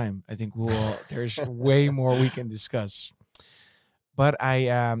another time. I think there's way more we can discuss. But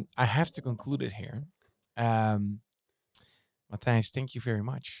I have to conclude it here. Um, Matthijs, thank you very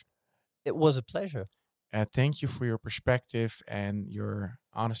much. It was a pleasure. Thank you for your perspective and your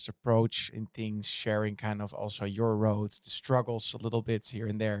honest approach in things, sharing kind of also your roads, the struggles a little bit here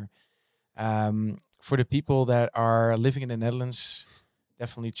and there. For the people that are living in the Netherlands,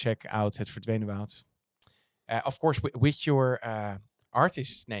 definitely check out Het Verdwenen Woud. Of course, with your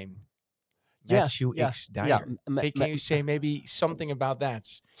artist's name, Yeah, Matthijs yeah. Dyer. Can you say maybe something about that?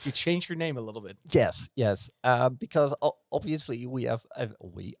 You changed your name a little bit. Yes, yes. Because obviously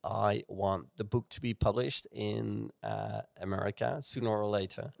I want the book to be published in America sooner or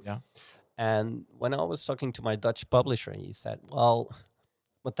later. Yeah. And when I was talking to my Dutch publisher, he said, "Well,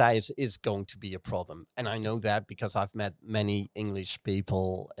 Matthijs is going to be a problem," and I know that because I've met many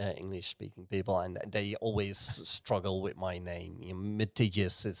English-speaking people, and they always struggle with my name.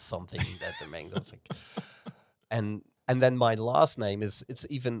 Matthijs is something that the English like, and then my last name it's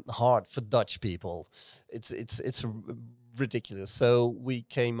even hard for Dutch people. It's ridiculous. So we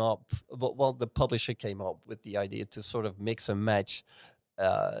came up. Well, the publisher came up with the idea to sort of mix and match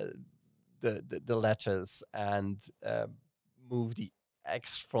the letters and move the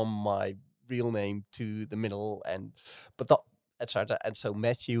X from my real name to the middle, etc. And so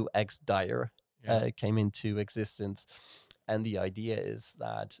Matthijs Dyer came into existence, and the idea is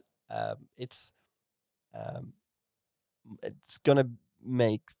that it's gonna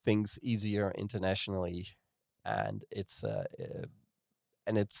make things easier internationally, and it's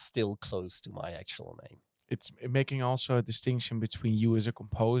still close to my actual name. It's making also a distinction between you as a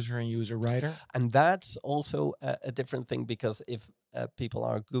composer and you as a writer. And that's also a different thing, because if people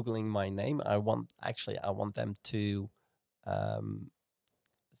are Googling my name, I want them to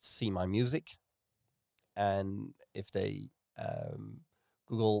see my music. And if they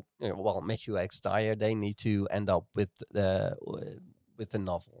Google, Matthijs Dyer, they need to end up with the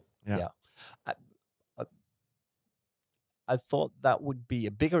novel. Yeah. I thought that would be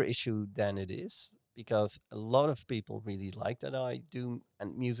a bigger issue than it is, because a lot of people really like that I do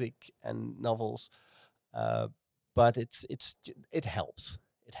and music and novels, but it helps.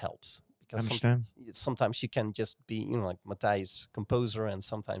 It helps because sometimes you can just be like Matthijs, composer, and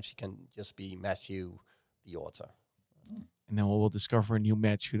sometimes you can just be Matthew, the author. And then we'll discover a new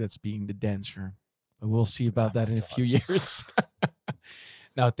Matthew that's being the dancer. But we'll see about that in a few years.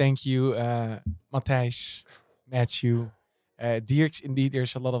 Now, thank you, Matthijs, Matthew. Dierckx, indeed,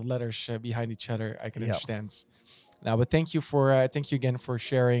 there's a lot of letters behind each other. I can understand. Now, but thank you again for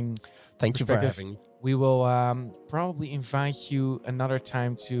sharing. Thank you for having me. We will probably invite you another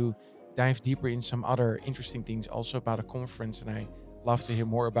time to dive deeper in some other interesting things, also about a conference. And I love to hear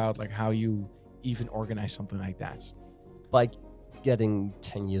more about like how you even organize something like that. Like getting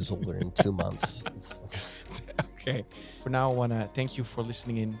 10 years older in 2 months. Okay. For now, I want to thank you for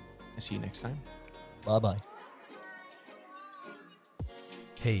listening in and see you next time. Bye-bye.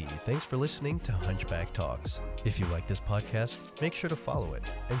 Hey, thanks for listening to Hunchback Talks. If you like this podcast, make sure to follow it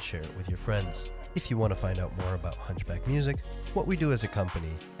and share it with your friends. If you want to find out more about Hunchback music, what we do as a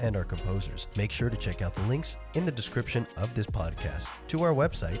company, and our composers, make sure to check out the links in the description of this podcast to our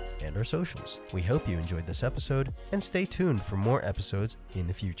website and our socials. We hope you enjoyed this episode, and stay tuned for more episodes in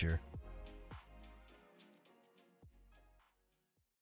the future.